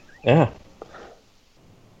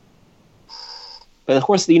 But of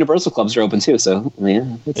course, the Universal clubs are open too. So yeah,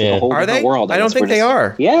 it's Yeah. a whole Are different they? world. I don't guess think we're they just-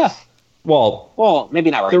 are. Yeah. Well,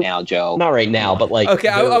 Maybe not right They're- now, Joe. not right now, but like Okay,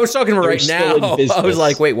 I was talking about they're right still in now. I business, was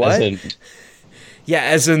like, wait, what? As in, Yeah,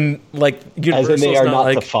 as in like as Universal's in they are not not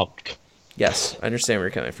like. defunct. Yes, I understand where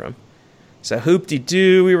you're coming from. So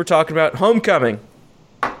hoop-de-doo, we were talking about Homecoming.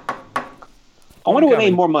 I wonder what Homecoming.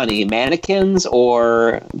 made more money, Mannequins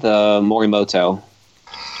or the Morimoto?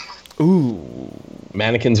 Ooh.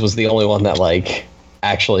 Mannequins was the only one that like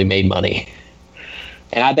actually made money.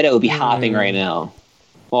 And I bet it would be hopping right now.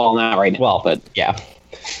 Well, not right now. Well, but yeah,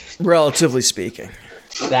 Relatively speaking.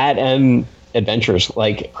 that and Adventures.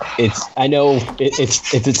 Like it's, I know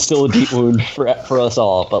it's still a deep wound for us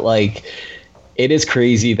all, but like it is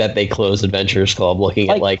crazy that they closed Adventures Club. Looking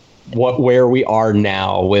at like where we are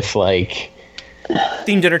now with like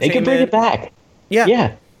Themed entertainment. they could bring it back. Yeah.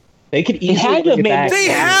 Yeah, they could easily had to bring it have back. made- They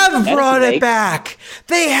Yeah. have That's brought it fake. back.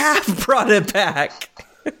 They have brought it back.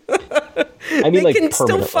 I mean, They like can still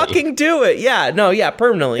permanently. fucking do it. Yeah. No, yeah,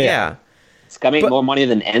 permanently. Yeah. it's got to make more money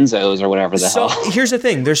than Enzo's or whatever the So hell. here's the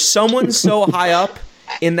thing. There's someone so high up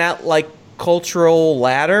in that like cultural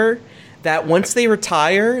ladder that once they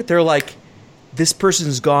retire, they're like, this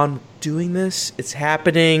person's gone doing this. It's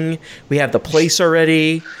happening. We have the place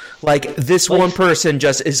already. Like this one person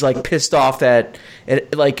just is like pissed off that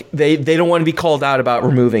it, like they don't want to be called out about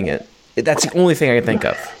removing it. That's the only thing I can think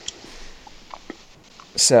of.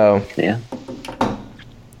 So Yeah.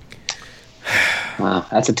 Wow,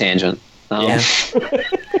 that's a tangent. yeah.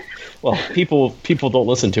 Well, people don't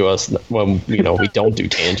listen to us when we don't do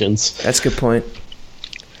tangents. That's a good point.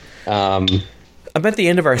 Um, I'm at the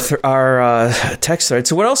end of our text thread.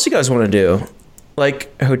 So what else do you guys want to do?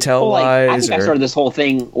 Like hotel Well, like, I wise? think I started this whole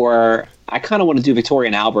thing where I kind of want to do Victoria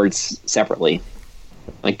and Albert's separately.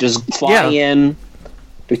 Like just fly in,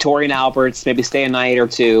 Victoria and Albert's, maybe stay a night or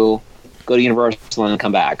two, go to Universal and then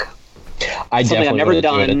come back. I Something I've definitely never want to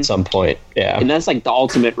do it done. at some point. Yeah. And that's like the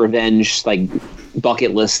ultimate revenge, like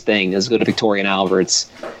bucket list thing is go to Victoria and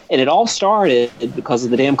Albert's. And it all started because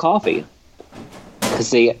of the damn coffee.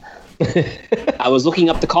 Because I was looking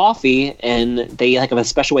up the coffee and they like have a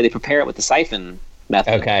special way they prepare it with the siphon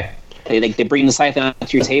method. Okay. They bring the siphon out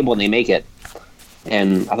to your table and they make it.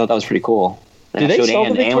 And I thought that was pretty cool. And Did I they showed sell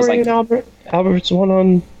Ann, the and Ann was Victoria like, and Albert's one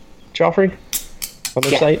on Joffrey? On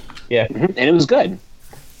their Yeah. site? Yeah. and it was good.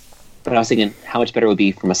 But I was thinking how much better it would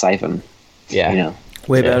be from a siphon. Yeah. You know.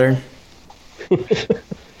 Way better.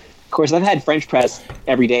 Of course, I've had French press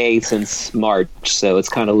every day since March, so it's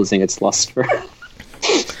kind of losing its luster.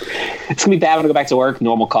 It's gonna be bad when I go back to work.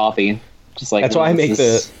 Normal coffee, just like That's why I make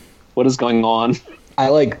what is going on? I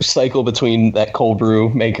like cycle between that cold brew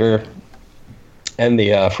maker And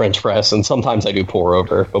the French press, and sometimes I do pour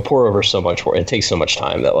over, but pour over so much work. It takes so much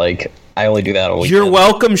time that like I only do that on weekends. You're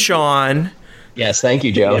welcome, Sean. Yes, thank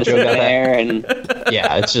you, Joe. Just Joe sit got that. there and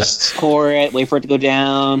Yeah, it's just pour it, wait for it to go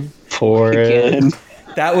down. pour it. Again.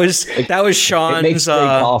 That was It makes Sean's. great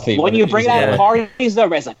coffee. When but you it's bring easy. out parties,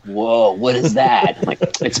 though, it's like, whoa, what is that? I'm like,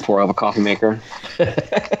 it's pour over coffee maker.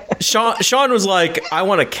 Sean was like, I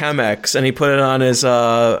want a Chemex, and he put it on his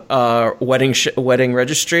wedding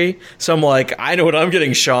registry. So I'm like, I know what I'm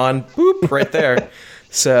getting, Sean. Boop, right there.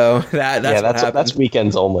 So that's what happened. that's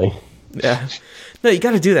weekends only. Yeah. No, you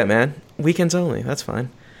got to do that, man. Weekends only. That's fine.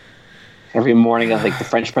 Every morning, I like the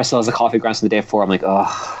French press sells the coffee grounds from the day before. I'm like,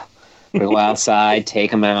 oh, we go outside,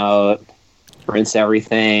 take them out, rinse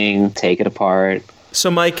everything, take it apart.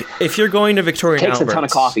 So, Mike, if you're going to Victorian Takes Albert's, a ton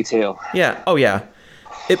of coffee too. Yeah. Oh, yeah.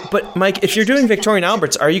 But Mike, if you're doing Victorian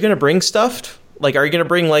Albert's, are you going to bring stuff? Like, are you going to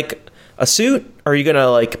bring like a suit? Are you going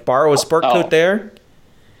to like borrow a sport coat there?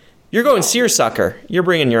 You're going seersucker. You're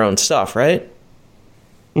bringing your own stuff, right?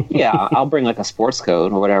 Yeah, I'll bring like a sports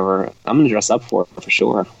coat or whatever. I'm gonna dress up for it for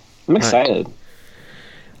sure. I'm excited.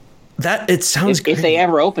 It sounds great. If they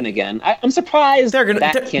ever open again, I'm surprised They're gonna.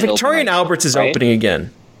 Victorian Albert's is opening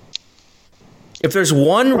again. If there's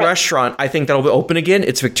one restaurant I think that'll be open again,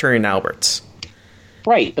 it's Victorian Albert's.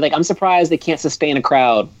 Right, but like I'm surprised they can't sustain a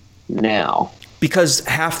crowd now. Because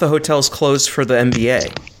half the hotels closed for the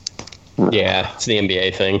NBA. Yeah, it's the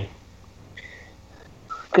NBA thing.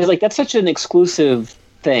 Because like that's such an exclusive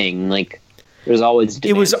thing. Like there's always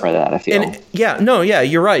demand for that. I feel.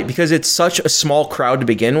 And you're right, because it's such a small crowd to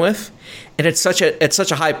begin with, and it's such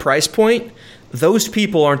a high price point. Those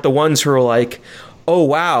people aren't the ones who are like, "Oh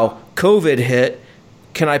wow, COVID hit.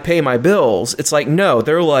 Can I pay my bills?" It's like, no,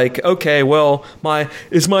 they're like, okay, well,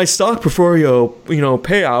 is my stock portfolio,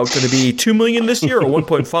 payout going to be $2 million this year or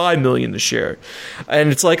 $1.5 million this year?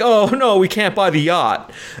 And it's like, oh no, we can't buy the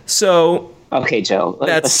yacht. So. Okay, Joe,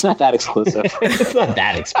 that's not that exclusive. It's not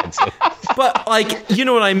that expensive. But, like, you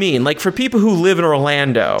know what I mean? Like, for people who live in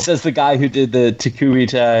Orlando. Says the guy who did the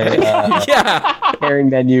Takuita pairing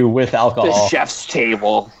menu with alcohol. The chef's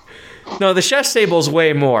table. No, the chef's table is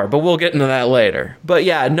way more, but we'll get into that later. But,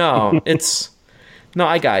 yeah, no, no,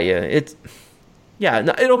 I got you.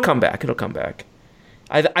 It'll come back. It'll come back.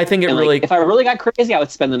 I think it really... If I really got crazy, I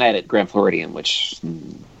would spend the night at Grand Floridian, which...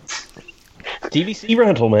 DVC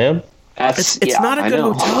rental, man. It's not a good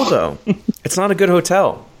hotel, though. It's not a good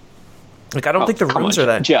hotel. Like, I don't think the rooms are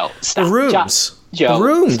that... Joe, stop. The rooms. Joe, the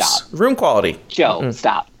rooms. Stop. Room quality. Joe,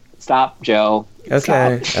 stop. Stop, Joe.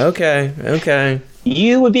 Okay, Stop. okay.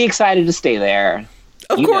 You would be excited to stay there.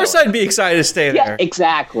 Of course I'd be excited to stay there. Yeah,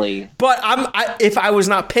 exactly. But if I was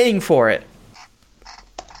not paying for it.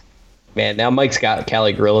 Man, now Mike's got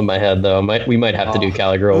Cali Grill in my head, though. We might have to do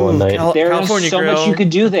Cali Grill one night. There's California so Grill. much you could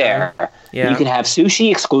do there. Yeah. You could have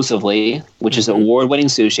sushi exclusively, which is award-winning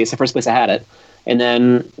sushi. It's the first place I had it. And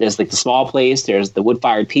then there's like the small place. There's the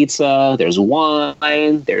wood-fired pizza. There's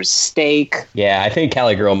wine. There's steak. Yeah, I think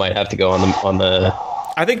Cali Grill might have to go on the.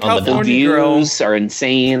 I think The California Grill. views are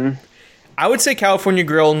insane. I would say California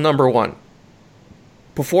Grill number one.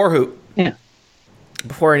 Before Hoop. Yeah.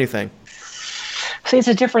 Before anything. See, it's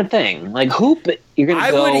a different thing. Like Hoop, you're gonna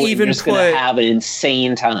I go. would and even you're just put- gonna have an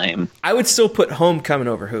insane time. I would still put Homecoming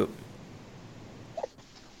over Hoop.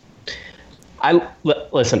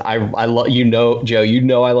 Listen. I love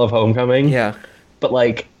Joe. I love Homecoming. Yeah. But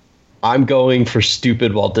like, I'm going for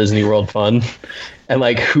stupid Walt Disney World fun, and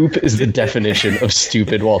like Hoop is the definition of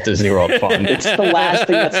stupid Walt Disney World fun. It's the last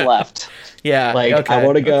thing that's left. Yeah. Like, okay, I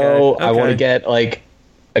want to go. okay, I want to okay. get like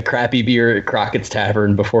a crappy beer at Crockett's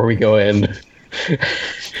Tavern before we go in.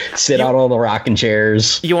 Sit out on the rocking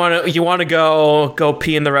chairs. You want to go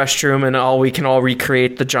pee in the restroom, and we can all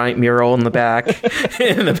recreate the giant mural in the back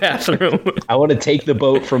in the bathroom. I want to take the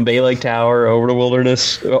boat from Bay Lake Tower over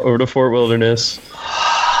to Fort Wilderness.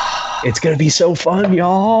 It's gonna be so fun,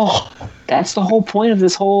 y'all. That's the whole point of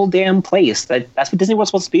this whole damn place. That's what Disney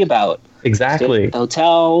World's supposed to be about. Exactly. The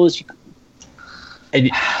hotels. And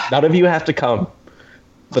none of you have to come.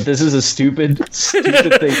 But this is a stupid thing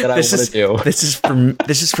that I want to do. This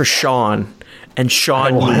is for Sean, and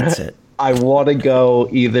Sean needs it. I want to go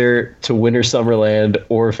either to Winter Summerland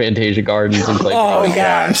or Fantasia Gardens and play. Oh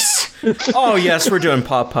yes, oh yes, we're doing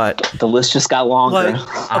putt putt. The list just got longer.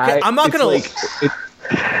 Like, okay, I'm not gonna.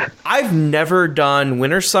 I've never done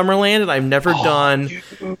Winter Summerland, and I've never done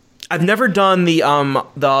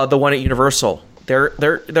the one at Universal. Their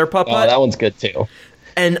putt putt. Oh, that one's good too.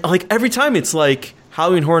 And like every time it's like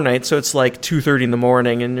Halloween Horror Night, so it's like 2:30 in the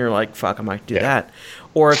morning, and you're like, "Fuck, I might do that."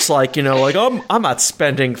 Or it's like, like I'm not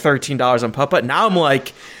spending $13 on putt putt. Now I'm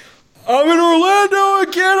like, I'm in Orlando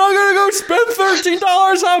again. I'm gonna go spend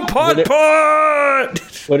 $13 on putt.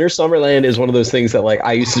 Winter Summerland is one of those things that, like,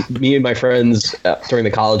 me and my friends during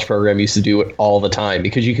the college program used to do it all the time,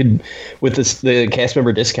 because you could, with the cast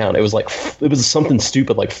member discount, it was something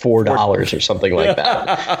stupid like $4 or something like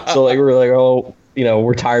that. So like we were like, oh,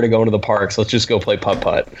 we're tired of going to the parks. Let's just go play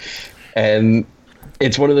putt. And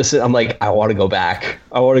it's one of those. I'm like, I want to go back.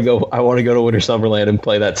 I want to go to Winter Summerland and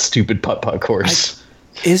play that stupid putt course.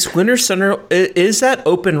 Is is that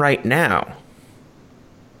open right now?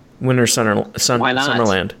 Why not?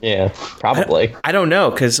 Summerland. Yeah, probably. I don't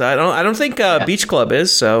know, because I don't think Beach Club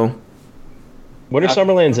is. So Winter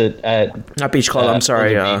Summerland's at not Beach Club. I'm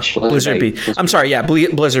sorry, Blizzard Beach. I'm sorry. Yeah,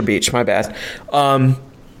 Blizzard Beach. My bad.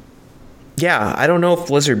 Yeah, I don't know if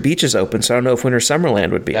Blizzard Beach is open, so I don't know if Winter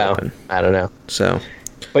Summerland would be open. I don't know. So,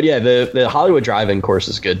 but yeah, the Hollywood Drive-In course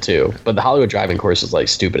is good too. But the Hollywood Drive-In course is like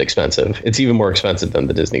stupid expensive. It's even more expensive than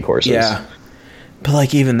the Disney courses. Yeah. But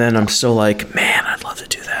like even then, I'm still like, man, I'd love to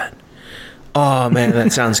do that. Oh man,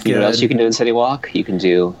 that sounds good. You know what else you can do in City Walk? You can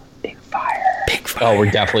do Big Fire. Big Fire. Oh,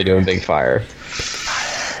 we're definitely doing Big Fire.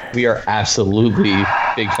 We are absolutely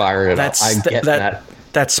Big Fire. I'm getting that.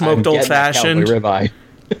 That smoked old fashioned. Ribeye.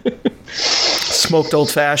 Smoked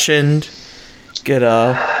old fashioned. Get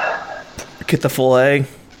the fillet.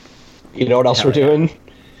 You know what else we're doing?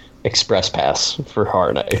 Express Pass for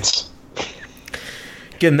Horror Nights.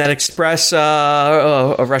 Getting that Express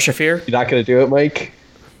a Rush of Fear. You're not going to do it, Mike?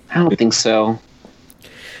 I don't think so.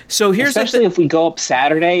 So here's especially if we go up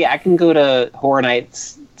Saturday, I can go to Horror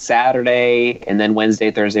Nights Saturday and then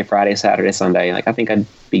Wednesday, Thursday, Friday, Saturday, Sunday. Like I think I'd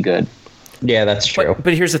be good. Yeah, that's true.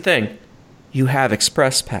 But here's the thing: you have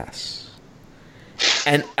Express Pass,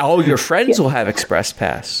 and all your friends will have Express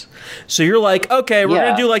Pass. So you're like, okay, we're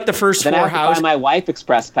gonna do like the first then 4 I have to buy my wife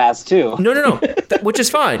Express Pass too. No, which is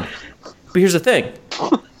fine. But here's the thing.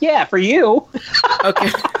 Yeah, for you.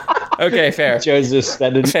 Okay, fair. Joe's just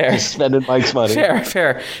spending Mike's money.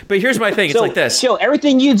 Fair. But here's my thing. It's like this. Chill.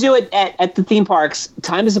 Everything you do at the theme parks,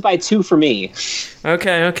 time is by 2 for me.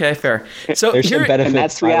 Okay, fair. So there's some benefit. And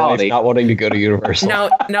that's reality. Not wanting to go to Universal.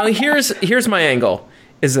 Now here's my angle.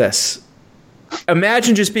 Is this?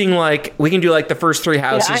 Imagine just being like, we can do like the first 3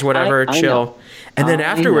 houses, whatever, chill, and then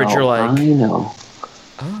afterwards you're like, I know.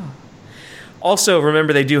 Oh. Also,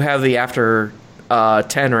 remember they do have the after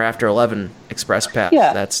 10 or after 11 Express Pass.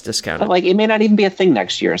 Yeah, that's discounted. But like, it may not even be a thing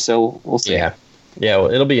next year, so we'll see. Yeah.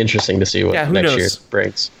 Well, it'll be interesting to see what next year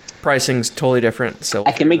brings. Pricing's totally different, so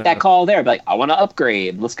I can make that call there. Be like, I want to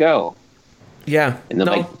upgrade. Let's go. Yeah, and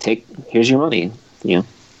then here's your money. Yeah.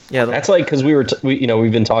 Yeah, that's like because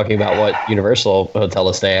we've been talking about what Universal hotel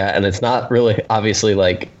to stay at, and it's not really obviously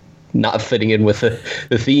like not fitting in with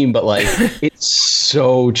the theme, but like it's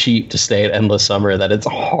so cheap to stay at Endless Summer that it's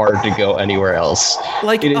hard to go anywhere else.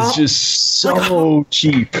 Like it is just so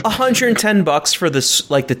cheap. $110 for this,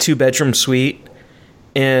 like the 2-bedroom suite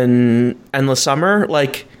in Endless Summer.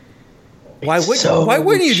 Like, why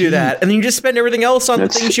wouldn't you do that? And then you just spend everything else on the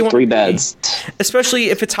things you want. 3 beds,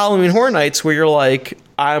 especially if it's Halloween Horror Nights, where you're like,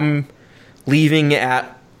 I'm leaving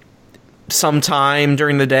at some time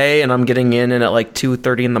during the day and I'm getting in at like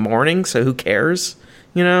 2:30 in the morning, so who cares,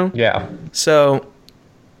 Yeah. So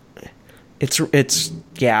it's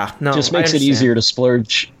yeah, no, just makes it easier to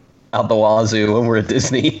splurge out the wazoo when we're at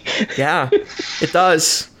Disney. Yeah, it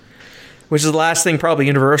does, which is the last thing probably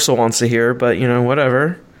Universal wants to hear, but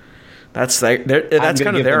whatever. That's kind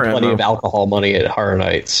of their plenty of alcohol money at Horror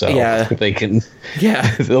Nights, so yeah, they can.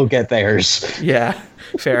 Yeah, they'll get theirs. Yeah,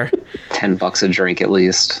 fair. $10 a drink at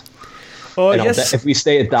least. Well, yes. If we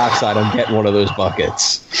stay at Dockside, I'm getting one of those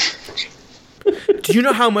buckets. Do you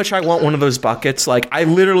know how much I want one of those buckets? Like, I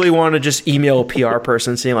literally want to just email a PR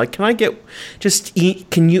person saying, like, can I get,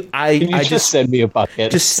 can you just send me a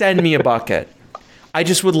bucket? Just send me a bucket. I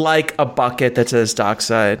just would like a bucket that says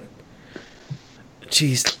Dockside.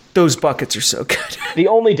 Jeez, those buckets are so good. The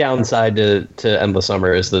only downside to Endless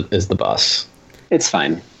Summer is the bus. It's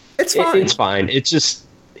fine. It's fine. It's fine. It's just,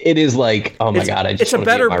 it is like, oh my God, I just want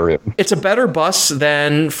to be in my room. It's a better bus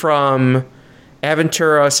than from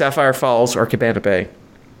Aventura, Sapphire Falls, or Cabana Bay.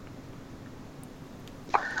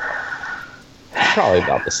 Probably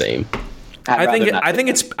about the same. I think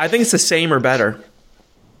it's the same or better.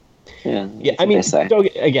 Yeah, I mean,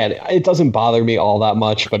 again, it doesn't bother me all that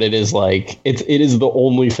much, but it is like it is the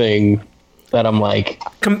only thing that I'm like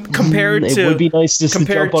compared to. It would be nice to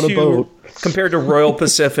jump on a boat compared to Royal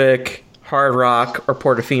Pacific, Hard Rock, or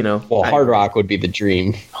Portofino. Well, Hard Rock would be the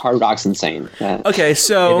dream. Hard Rock's insane. Okay,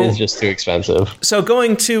 so it is just too expensive. So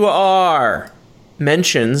going to our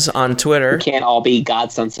mentions on Twitter, we can't all be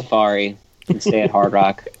Godson Safari. and stay at Hard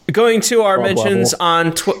Rock. Going to our Club mentions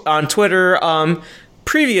level. on Twitter,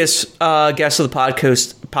 previous guest of the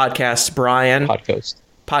podcast, Brian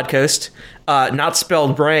Podcoast, not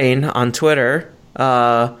spelled brain on Twitter.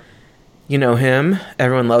 You know him.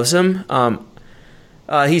 Everyone loves him.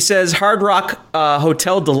 He says Hard Rock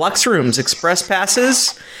Hotel deluxe rooms, express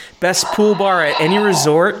passes, best pool bar at any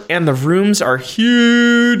resort, and the rooms are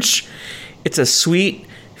huge. It's a sweet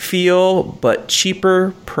feel, but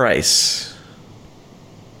cheaper price.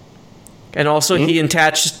 And also, he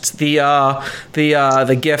attached the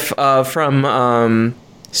GIF from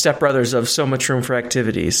Step Brothers of So Much Room for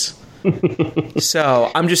Activities.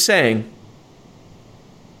 So I'm just saying,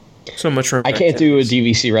 so much room. I can't do a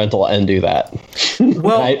DVC rental and do that.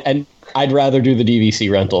 Well, and I'd rather do the DVC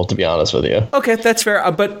rental, to be honest with you. okay, that's fair.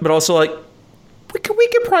 But also, like, we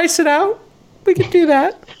could price it out. We could do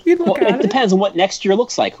that. We'd look Well, at it depends on what next year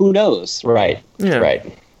looks like. Who knows? Right. Yeah. Right.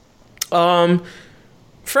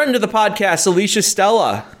 Friend of the podcast, Alicia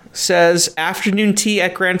Stella, says afternoon tea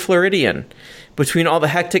at Grand Floridian. Between all the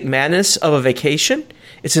hectic madness of a vacation,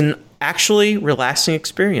 it's an actually relaxing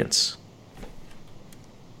experience.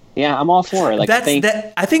 Yeah, I'm all for it. Like, I think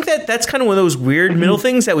that's kind of one of those weird middle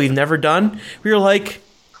things that we've never done. We were like,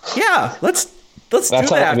 yeah, let's do that.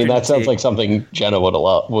 I mean, that afternoon sounds tea. like something Jenna would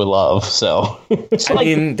love. So I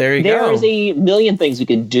mean, there you go. There's a million things we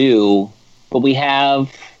could do, but we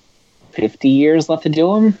have 50 years left to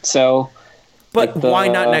do them. So, But like why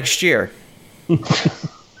not next year?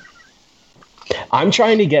 I'm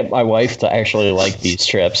trying to get my wife to actually like these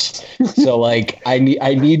trips. So like I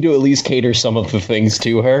need to at least cater some of the things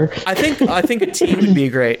to her. I think a tea would be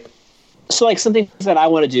great. So like some things that I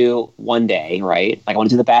want to do one day, right? Like I want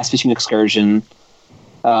to do the bass fishing excursion.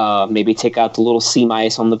 Maybe take out the little sea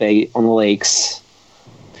mice on the lakes.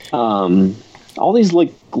 All these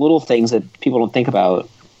like little things that people don't think about.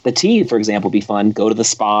 The tea, for example, would be fun. Go to the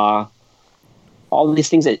spa. All these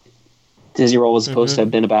things that Disney World was supposed to have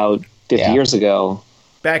been about 50 years ago.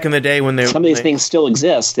 Back in the day when Some of these things still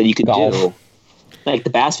exist that you could Golf. do. Like the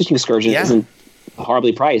bass fishing excursion Yeah. isn't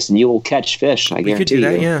horribly priced, and you will catch fish. I we guarantee could do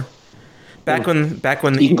that, you. yeah. Back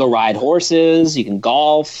when You can go ride horses. You can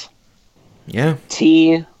golf. yeah.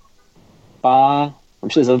 Tea. Spa. I'm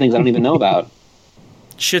sure there's other things I don't even know about.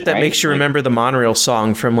 Shit that Right? makes you remember the monorail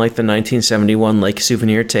song from like the 1971 like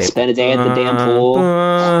souvenir tape. Spend a day at the damn pool.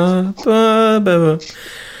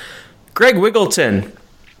 Greg Wiggleton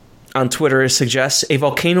on Twitter suggests a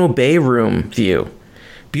Volcano Bay room view.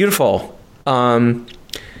 Beautiful. He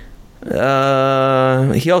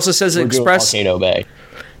also says We're doing express. Volcano Bay.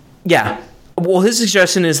 Yeah. Well, his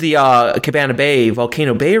suggestion is the Cabana Bay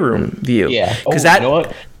Volcano Bay room view. Yeah. Because You know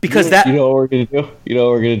what? You know what we're gonna do? You know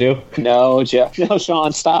what we're gonna do? No, Jeff. No,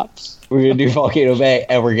 Sean, stop. We're gonna do Volcano Bay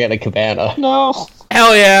and we're getting a cabana. No.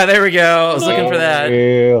 Hell yeah, there we go. I was looking for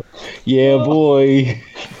that. Yeah, boy.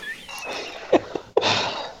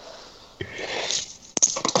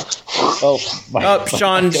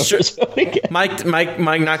 Sean,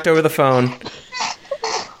 Mike knocked over the phone.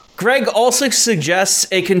 Greg also suggests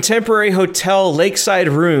a contemporary hotel lakeside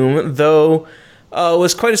room, though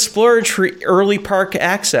was quite a splurge for early park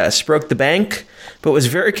access. Broke the bank, but was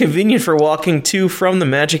very convenient for walking to from the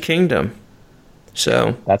Magic Kingdom.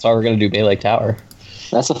 So That's why we're gonna do Bay Lake Tower.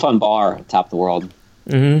 That's a fun bar at top of the world.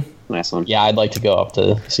 Mm-hmm. Nice one. Yeah, I'd like to go up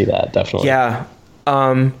to see that, definitely. yeah.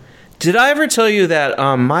 Did I ever tell you that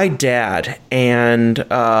my dad and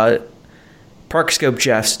Parkscope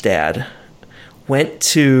Jeff's dad went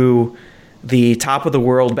to the top of the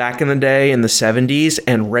world back in the day in the 70s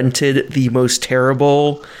and rented the most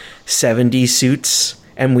terrible 70s suits,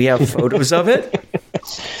 and we have photos of it?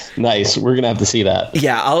 Nice. We're gonna have to see that.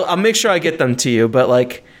 Yeah, I'll make sure I get them to you, but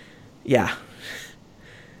like, yeah.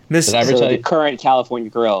 Did I ever So tell the you? current California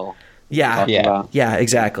Grill. Yeah, Yeah. About. yeah,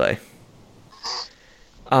 exactly.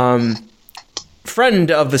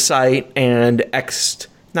 Friend of the site and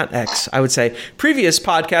I would say previous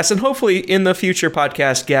podcast and hopefully in the future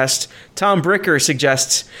podcast guest, Tom Bricker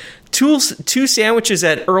suggests two sandwiches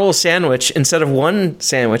at Earl Sandwich instead of one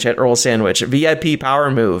sandwich at Earl Sandwich. VIP power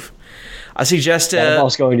move. I suggest That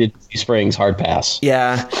involves going to Disney Springs. Hard pass.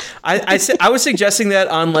 yeah. I was suggesting that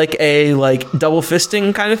on like a double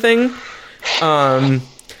fisting kind of thing.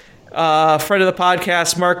 Friend of the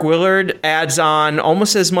podcast, Mark Willard, adds on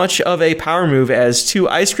almost as much of a power move as 2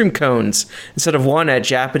 ice cream cones instead of one at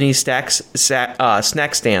Japanese snack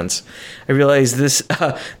stands. I realize this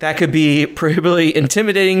that could be prohibitively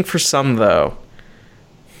intimidating for some, though.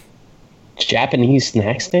 Japanese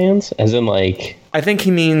snack stands, as in like I think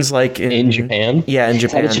he means like in Japan. Yeah, in Is that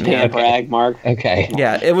Japan. a Japan Yeah. brag, Mark? Okay,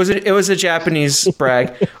 Yeah, it was a Japanese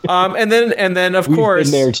brag. And then of we've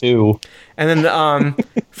course, been there too. and then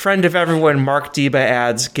friend of everyone, Mark Deba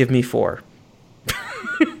adds, "Give me 4."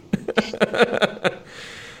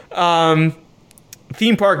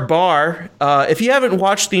 Theme Park Bar. If you haven't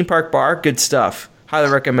watched Theme Park Bar, good stuff. Highly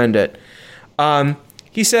recommend it.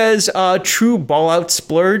 He says, "True ball out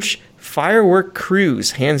splurge. Firework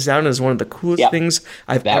cruise, hands down, is one of the coolest Yep. things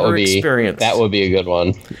I've That ever would be experienced." that would be a good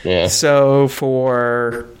one. Yeah. So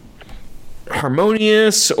for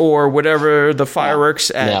Harmonious or whatever the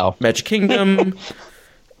fireworks at No. Magic Kingdom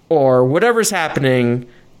or whatever's happening,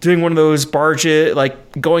 doing one of those barges, like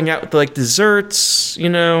going out with like desserts, you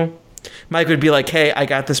know, Mike would be like, "Hey, I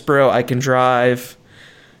got this, bro. I can drive."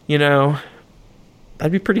 You know,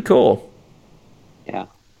 that'd be pretty cool. Yeah.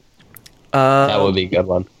 That would be a good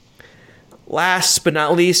one. Last but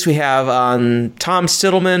not least, we have Tom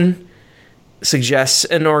Stittleman suggests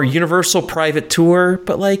an or Universal private tour,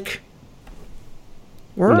 but like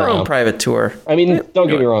we're our No. own private tour. I mean, don't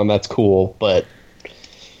get me wrong, that's cool, but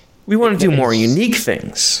We want to do more unique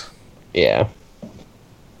things. yeah.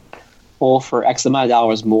 Well, for X amount of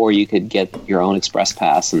dollars more, you could get your own express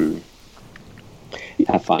pass and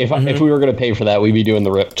have fun. If we were going to pay for that, we'd be doing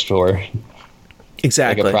the RIP tour, like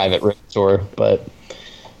Exactly. a private RIP tour, but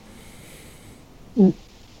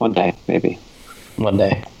One day, maybe. one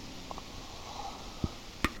day.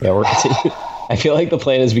 Yeah, we're. I feel like the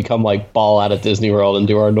plan has become like ball out at Disney World and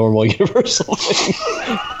do our normal Universal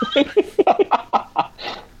thing.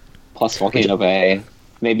 Plus Volcano Bay,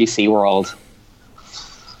 maybe SeaWorld.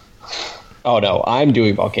 Oh no, I'm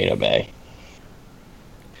doing Volcano Bay.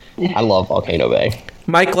 I love Volcano Bay.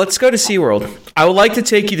 Mike, let's go to SeaWorld. I would like to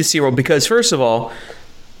take you to SeaWorld because, first of all,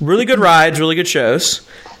 really good rides, really good shows,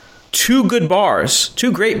 2 good bars,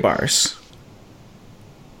 2 great bars.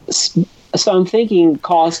 So I'm thinking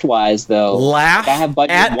cost-wise, though. Laugh if I have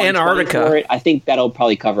budget at 120 Antarctica. for it, I think that'll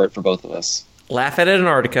probably cover it for both of us. Laugh at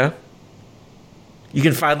Antarctica. You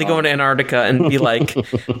can finally go into Antarctica and be like,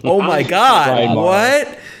 "Oh my God, Right,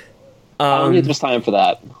 what?" I don't think there's time for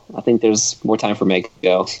that. I think there's more time for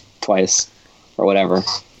Mako twice or whatever.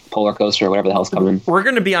 Polar coaster or whatever the hell's coming. We're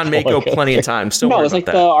going to be on Mako plenty of times. Don't No, worry it's like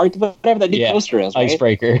about that. whatever that new Yeah, coaster is, right?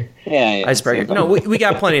 Icebreaker. Yeah. Icebreaker. No, we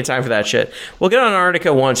got plenty of time for that shit. We'll get on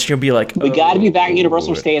Antarctica once. You'll be like, We got to be back at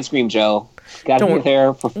Universal Stay and Scream, Joe. Got to Don't be worry.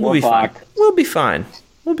 there for 4 We'll be fine. o'clock. We'll be fine.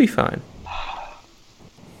 We'll be fine.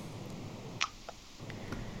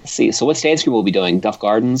 Let's see. So what Stay and Scream will be doing? Duff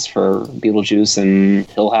Gardens for Beetlejuice and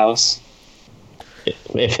Hill House?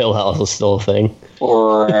 If Hill House is still a thing.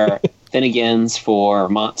 Or Finnegan's for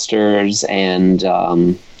Monsters and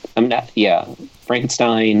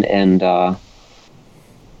Frankenstein and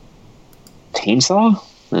Chainsaw?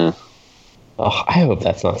 Oh, I hope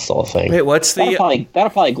that's not still a thing. Wait, what's That'll the...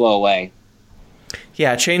 probably glow away.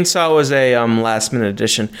 Yeah, Chainsaw was a last minute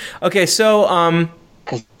addition. Okay, so,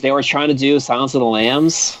 Because they were trying to do Silence of the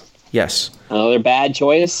Lambs. yes. Another bad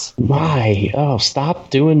choice. Why? Oh, stop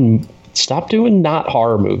doing not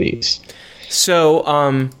horror movies. So,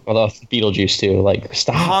 Although Beetlejuice too. Like,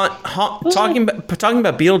 stop. talking about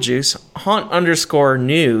Beetlejuice,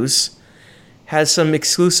 Haunt_news has some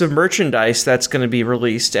exclusive merchandise that's going to be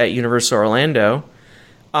released at Universal Orlando.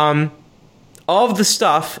 All of the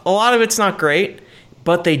stuff, a lot of it's not great,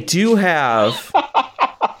 but they do have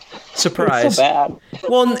surprise. It's so bad.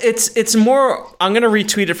 Well, it's more. I'm going to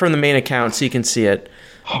retweet it from the main account so you can see it.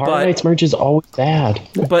 Horror Nights merch is always bad.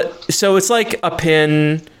 But so it's like a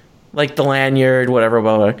pin, like the lanyard, whatever,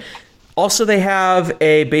 blah, blah. Also, they have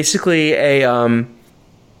basically a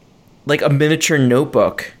like a miniature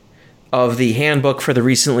notebook of the handbook for the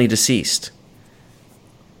recently deceased.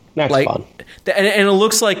 That's Like, fun. and it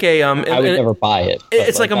looks like a I would never buy it. but,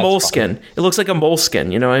 It's like a that's moleskin. fun. It looks like a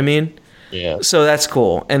moleskin. You know what I mean? Yeah. So that's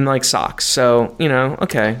cool, and like socks. So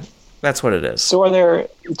okay, that's what it is. So are there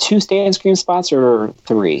 2 Stay and Scream spots or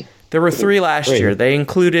 3? There were 3 last year. They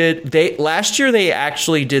included last year they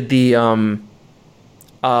actually did the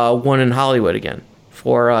one in Hollywood again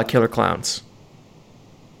for Killer Clowns.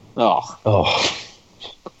 Oh,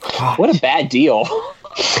 Oh. what a bad deal.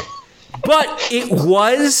 But it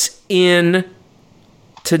was in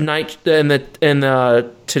tonight in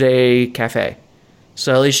the Today Cafe.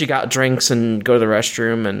 So at least you got drinks and go to the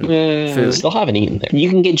restroom and food. Still haven't eaten there. You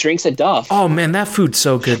can get drinks at Duff. Oh man, that food's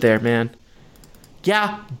so good there, man.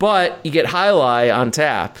 Yeah, but you get High Lie on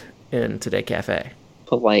tap in Today Cafe.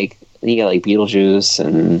 But like you get like Beetlejuice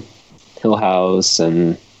and Hill House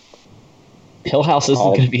and Hill House isn't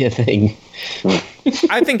going to be a thing.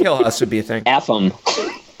 I think Hill House would be a thing. F 'em.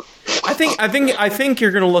 I think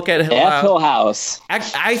you're gonna look at Hill House. Hill House.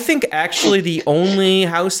 I think actually the only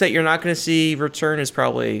house that you're not gonna see return is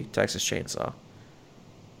probably Texas Chainsaw.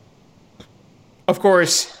 Of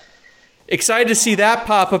course, excited to see that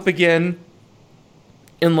pop up again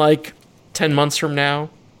in like 10 months from now.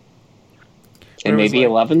 And maybe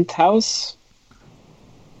 11th House?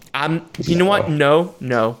 You know what? No.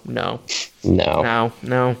 No.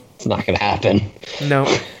 It's not going to happen. No.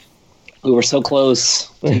 We were so close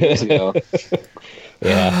years ago.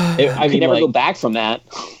 Yeah. I mean, never go back from that.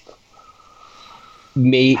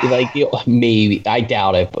 Maybe. I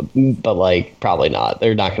doubt it, but like, probably not.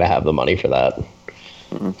 They're not going to have the money for that.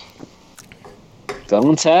 Bill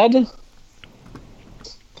and Ted?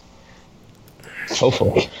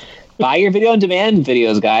 Hopefully. Buy your video on demand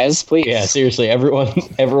videos, guys, please. Yeah, seriously,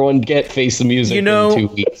 everyone get Face the Music in 2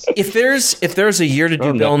 weeks. If there's a year to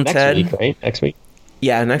do Bill and Ted, week, right? Next week.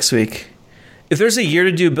 Yeah, next week. If there's a year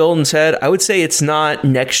to do Bill and Ted, I would say it's not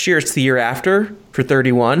next year; it's the year after for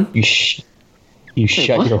 31. You shut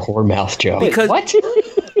what? your whore mouth, Joe. Because what?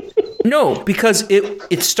 No, because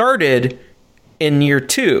it started in year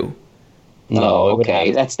 2. No, okay,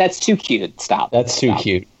 that's too cute. Stop. That's too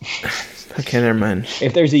cute. Okay, never mind.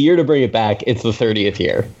 If there's a year to bring it back, it's the 30th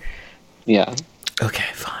year. Yeah. Okay,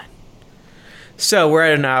 fine. So we're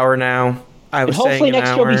at an hour now. Hopefully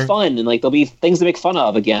next year will be fun and like there'll be things to make fun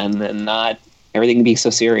of again and not everything to be so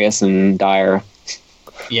serious and dire.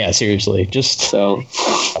 Yeah, seriously. Just so.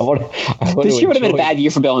 This year would have been a bad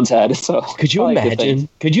year for Bill and Ted. So could you imagine?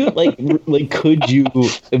 Could you could you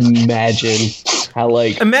imagine how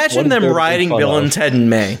imagine them riding Bill and Ted in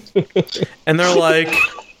May, and they're like.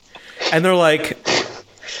 And then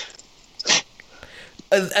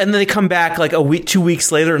they come back like 2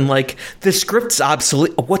 weeks later and like, the script's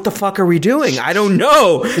obsolete. What the fuck are we doing? I don't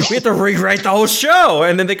know. We have to rewrite the whole show.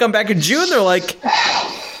 And then they come back in June. They're like,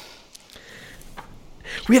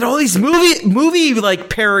 we had all these movie like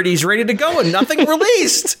parodies ready to go and nothing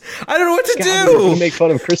released. I don't know what to do. We make fun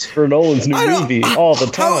of Christopher Nolan's new movie all the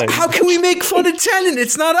time. How can we make fun of Tenet?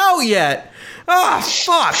 It's not out yet.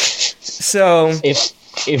 Fuck. So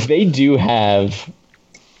if they do have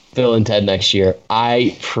Bill and Ted next year,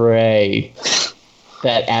 I pray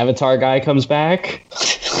that Avatar guy comes back,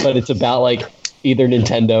 but it's about like either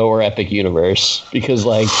Nintendo or Epic Universe, because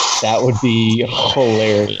like that would be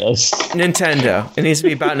hilarious. Nintendo. It needs to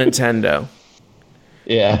be about Nintendo.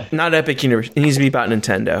 Yeah. Not Epic Universe. It needs to be about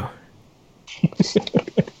Nintendo.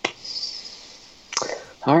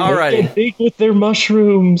 Alrighty. Get big with their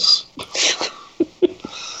mushrooms.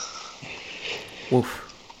 Oof.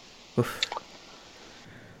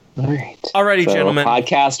 Alrighty, so, gentlemen.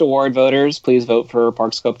 Podcast award voters, please vote for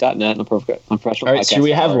Parkscope.net on Professional Podcast. Should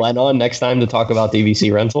we have Len on next time to talk about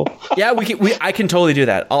DVC rental? Yeah, I can totally do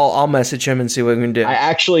that. I'll message him and see what we can do. I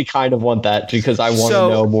actually kind of want that because I want to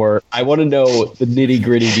know more. I want to know the nitty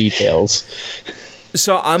gritty details.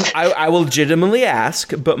 So I will legitimately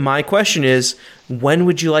ask, but my question is, when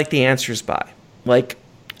would you like the answers by? Like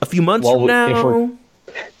a few months from now?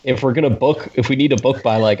 If we're gonna book, if we need to book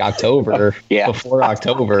by like October, before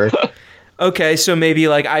October. Okay, so maybe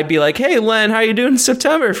like I'd be like, "Hey, Len, how you doing in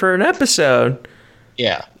September for an episode?"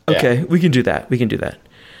 Yeah. Okay, we can do that.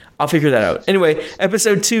 I'll figure that out. Anyway,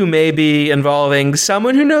 episode 2 may be involving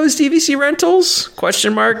someone who knows DVC rentals?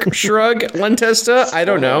 Question mark? Shrug? Len Testa? I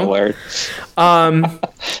don't know.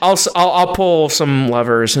 I'll pull some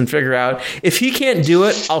levers and figure out if he can't do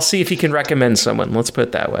it. I'll see if he can recommend someone. Let's put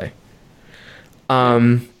it that way.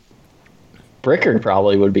 Bricker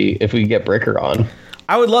probably would be if we get Bricker on.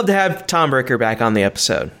 I would love to have Tom Bricker back on the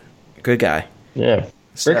episode. Good guy. Yeah.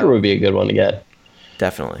 Bricker would be a good one to get.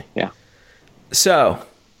 Definitely. Yeah. So,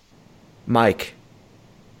 Mike,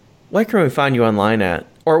 where can we find you online at?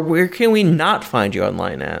 Or where can we not find you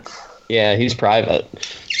online at? Yeah, he's private.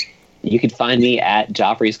 You can find me at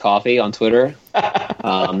Joffrey's Coffee on Twitter.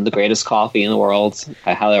 The greatest coffee in the world.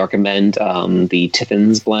 I highly recommend the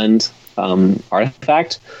Tiffin's Blend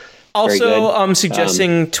Artifact. Also,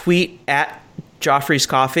 suggesting tweet at Joffrey's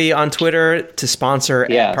Coffee on Twitter to sponsor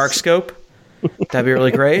at Parkscope. That'd be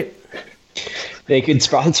really great. They could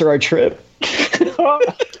sponsor our trip.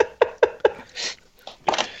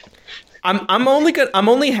 I'm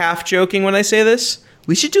only half joking when I say this.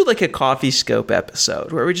 We should do like a Coffee Scope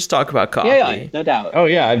episode where we just talk about coffee. Yeah, no doubt. Oh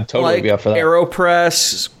yeah, I'd totally like be up for that.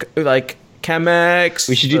 AeroPress, like Chemex.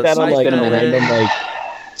 We should do that on like a random like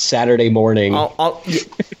Saturday morning.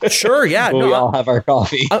 Sure, yeah. We all have our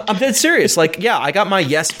coffee. I'm dead serious. Like, yeah, I got my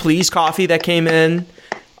Yes Please coffee that came in.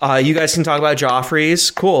 You guys can talk about Joffrey's.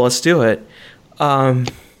 Cool, let's do it. Yeah,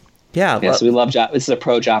 so we love This is a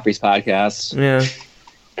pro Joffrey's podcast. Yeah.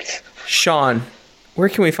 Sean, Where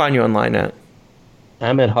can we find you online at?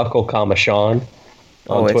 I'm at Huckle, Sean on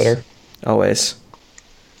Always. Twitter. Always.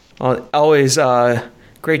 Always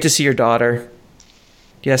great to see your daughter.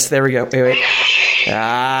 Yes, there we go. Wait.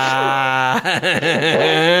 Ah.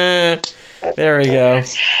 There we go.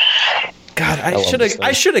 God,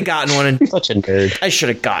 I should have gotten one. Such a nerd. I should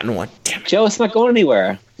have gotten one. Damn it. Joe, it's not going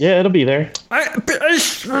anywhere. Yeah, it'll be there.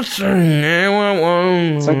 It's not going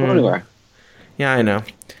anywhere. Yeah, I know.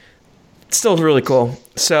 It's still really cool.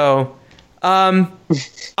 So, I'm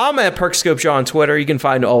at Parkscope Joe on Twitter. You can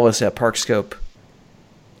find all of us at Parkscope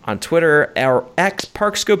on Twitter, our X,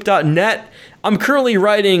 parkscope.net. I'm currently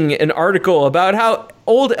writing an article about how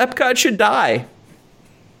old Epcot should die.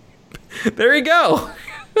 There you go.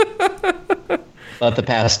 Let the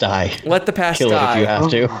past die. Let the past Kill die. it if you have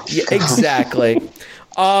to. Yeah, exactly.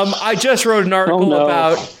 I just wrote an article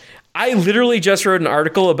about... I literally just wrote an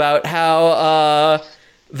article about how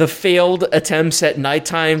the failed attempts at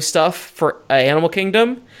nighttime stuff for Animal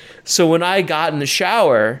Kingdom. So when I got in the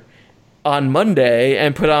shower on Monday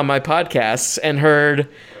and put on my podcasts and heard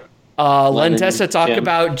Len Tessa talk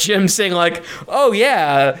about Jim saying like, oh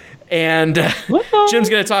yeah, and Jim's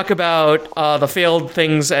going to talk about the failed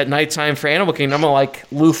things at nighttime for Animal Kingdom, I'm like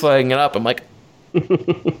loofahing it up. I'm like,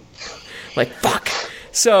 fuck.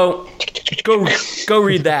 So go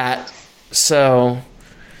read that. So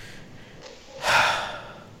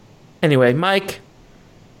anyway, Mike,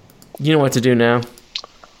 you know what to do now.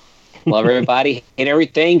 Love everybody, hate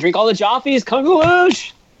everything, drink all the Joffies,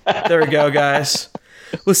 Kungaloosh. There we go, guys.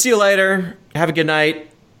 We'll see you later. Have a good night,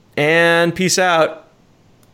 and peace out.